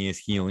instantaneous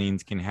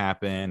healings can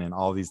happen and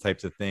all these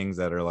types of things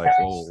that are like,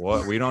 well,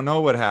 what, we don't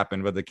know what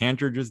happened, but the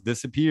cancer just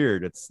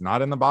disappeared, it's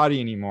not in the body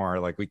anymore,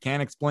 like we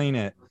can't explain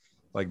it,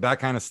 like that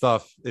kind of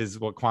stuff is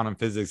what quantum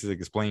physics is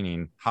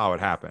explaining how it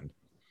happened.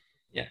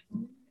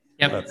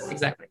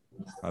 Exactly.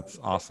 That's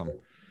awesome.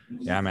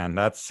 Yeah, man,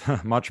 that's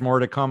much more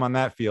to come on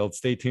that field.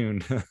 Stay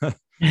tuned.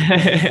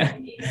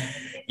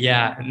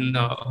 Yeah,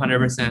 no,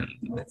 100%.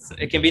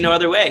 It can be no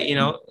other way,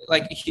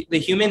 like the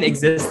human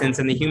existence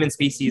and the human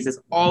species is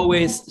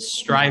always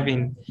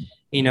striving,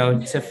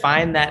 to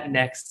find that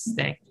next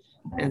thing.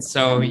 And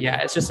so,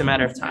 yeah, it's just a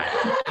matter of time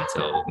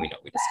until we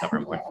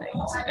discover more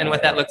things. And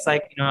what that looks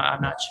like,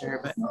 I'm not sure,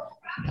 but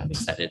I'm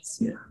excited to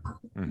see it.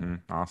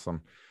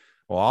 Awesome.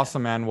 Well,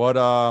 awesome, man. What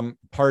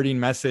parting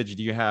message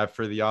do you have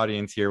for the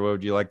audience here? What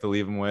would you like to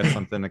leave them with?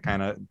 Something to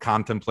kind of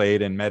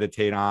contemplate and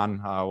meditate on?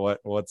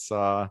 What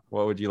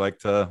would you like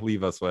to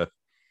leave us with?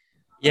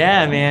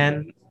 Yeah,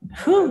 man.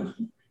 Whew.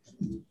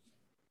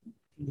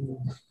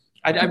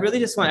 I really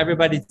just want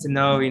everybody to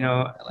know,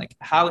 like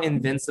how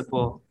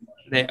invincible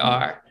they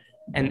are,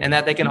 and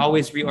that they can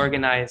always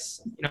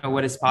reorganize,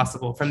 what is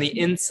possible from the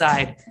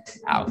inside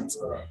out,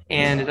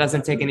 and it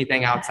doesn't take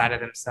anything outside of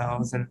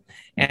themselves.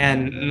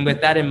 And with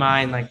that in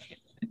mind, like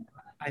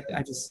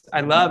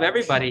I love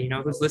everybody,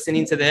 who's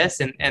listening to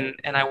this, and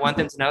I want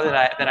them to know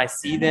that I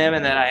see them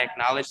and that I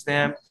acknowledge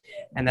them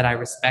and that I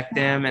respect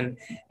them.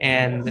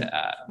 And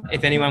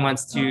if anyone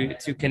wants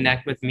to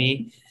connect with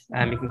me,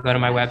 you can go to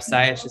my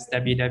website. It's just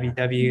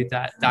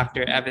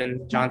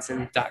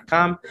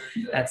www.drevanjohnson.com.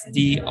 That's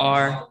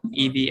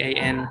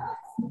DREVANJOHNSON.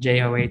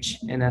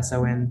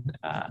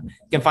 You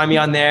can find me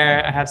on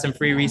there. I have some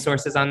free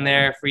resources on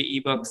there,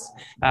 free ebooks.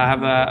 I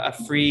have a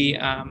free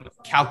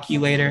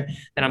calculator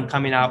that I'm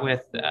coming out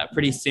with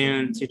pretty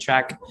soon to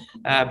track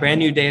a brand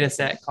new data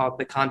set called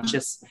the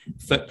conscious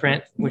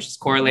footprint, which is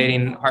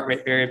correlating heart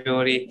rate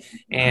variability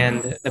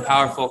and the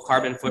powerful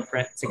carbon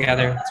footprint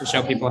together to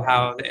show people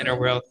how the inner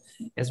world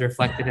is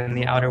reflected in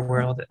the outer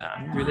world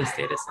through this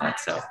data set.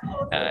 So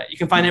you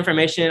can find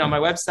information on my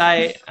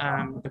website.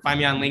 You can find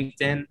me on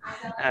LinkedIn.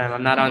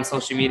 I'm not on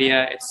social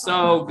media. It's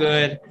so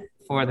good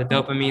for the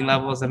dopamine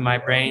levels of my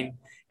brain.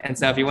 And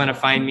so if you want to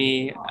find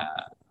me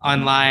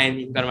online,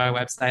 you can go to my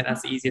website.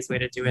 That's the easiest way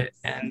to do it.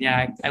 And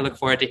yeah, I look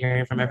forward to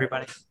hearing from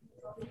everybody.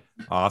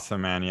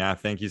 Awesome, man. Yeah,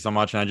 thank you so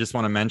much. And I just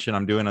want to mention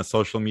I'm doing a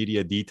social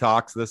media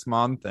detox this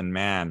month. And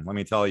man, let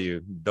me tell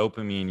you,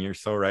 dopamine, you're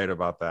so right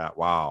about that.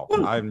 Wow.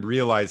 I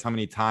realized how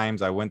many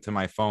times I went to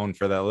my phone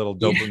for that little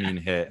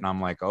dopamine hit. And I'm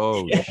like,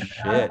 oh,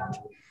 shit.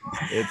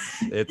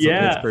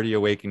 It's pretty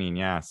awakening.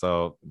 Yeah.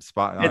 So it's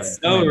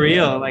so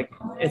real. Like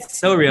it's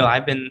so real.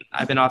 I've been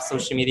off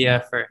social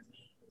media for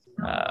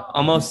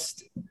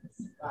almost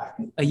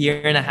a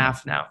year and a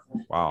half now.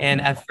 Wow.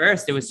 And at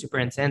first it was super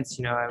intense.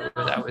 I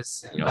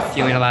was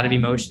feeling a lot of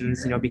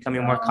emotions,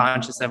 becoming more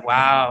conscious of,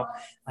 wow,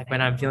 like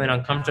when I'm feeling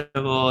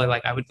uncomfortable,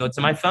 like I would go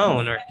to my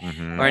phone or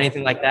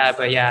anything like that.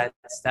 But yeah,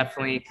 it's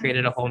definitely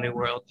created a whole new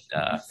world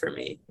for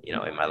me,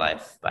 in my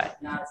life by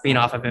being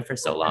off of it for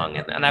so long.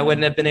 And I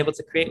wouldn't have been able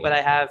to create what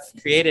I have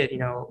created,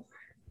 in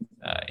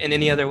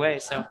any other way.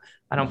 So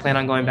I don't plan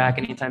on going back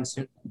anytime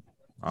soon.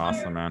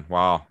 Awesome, man.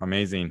 Wow.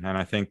 Amazing. And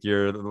I think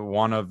you're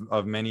one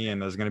of many, and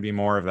there's going to be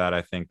more of that.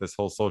 I think this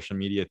whole social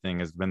media thing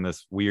has been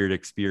this weird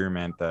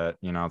experiment that,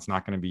 it's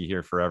not going to be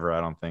here forever. I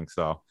don't think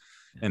so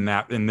in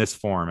this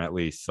form, at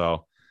least.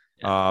 So,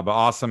 but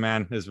awesome,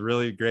 man. It's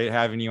really great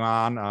having you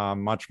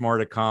on. Much more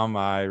to come.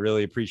 I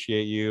really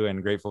appreciate you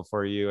and grateful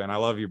for you. And I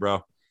love you, bro.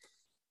 All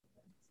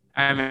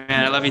right, man.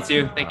 I love you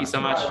too. Thank you so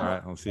much. All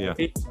right. I'll see you.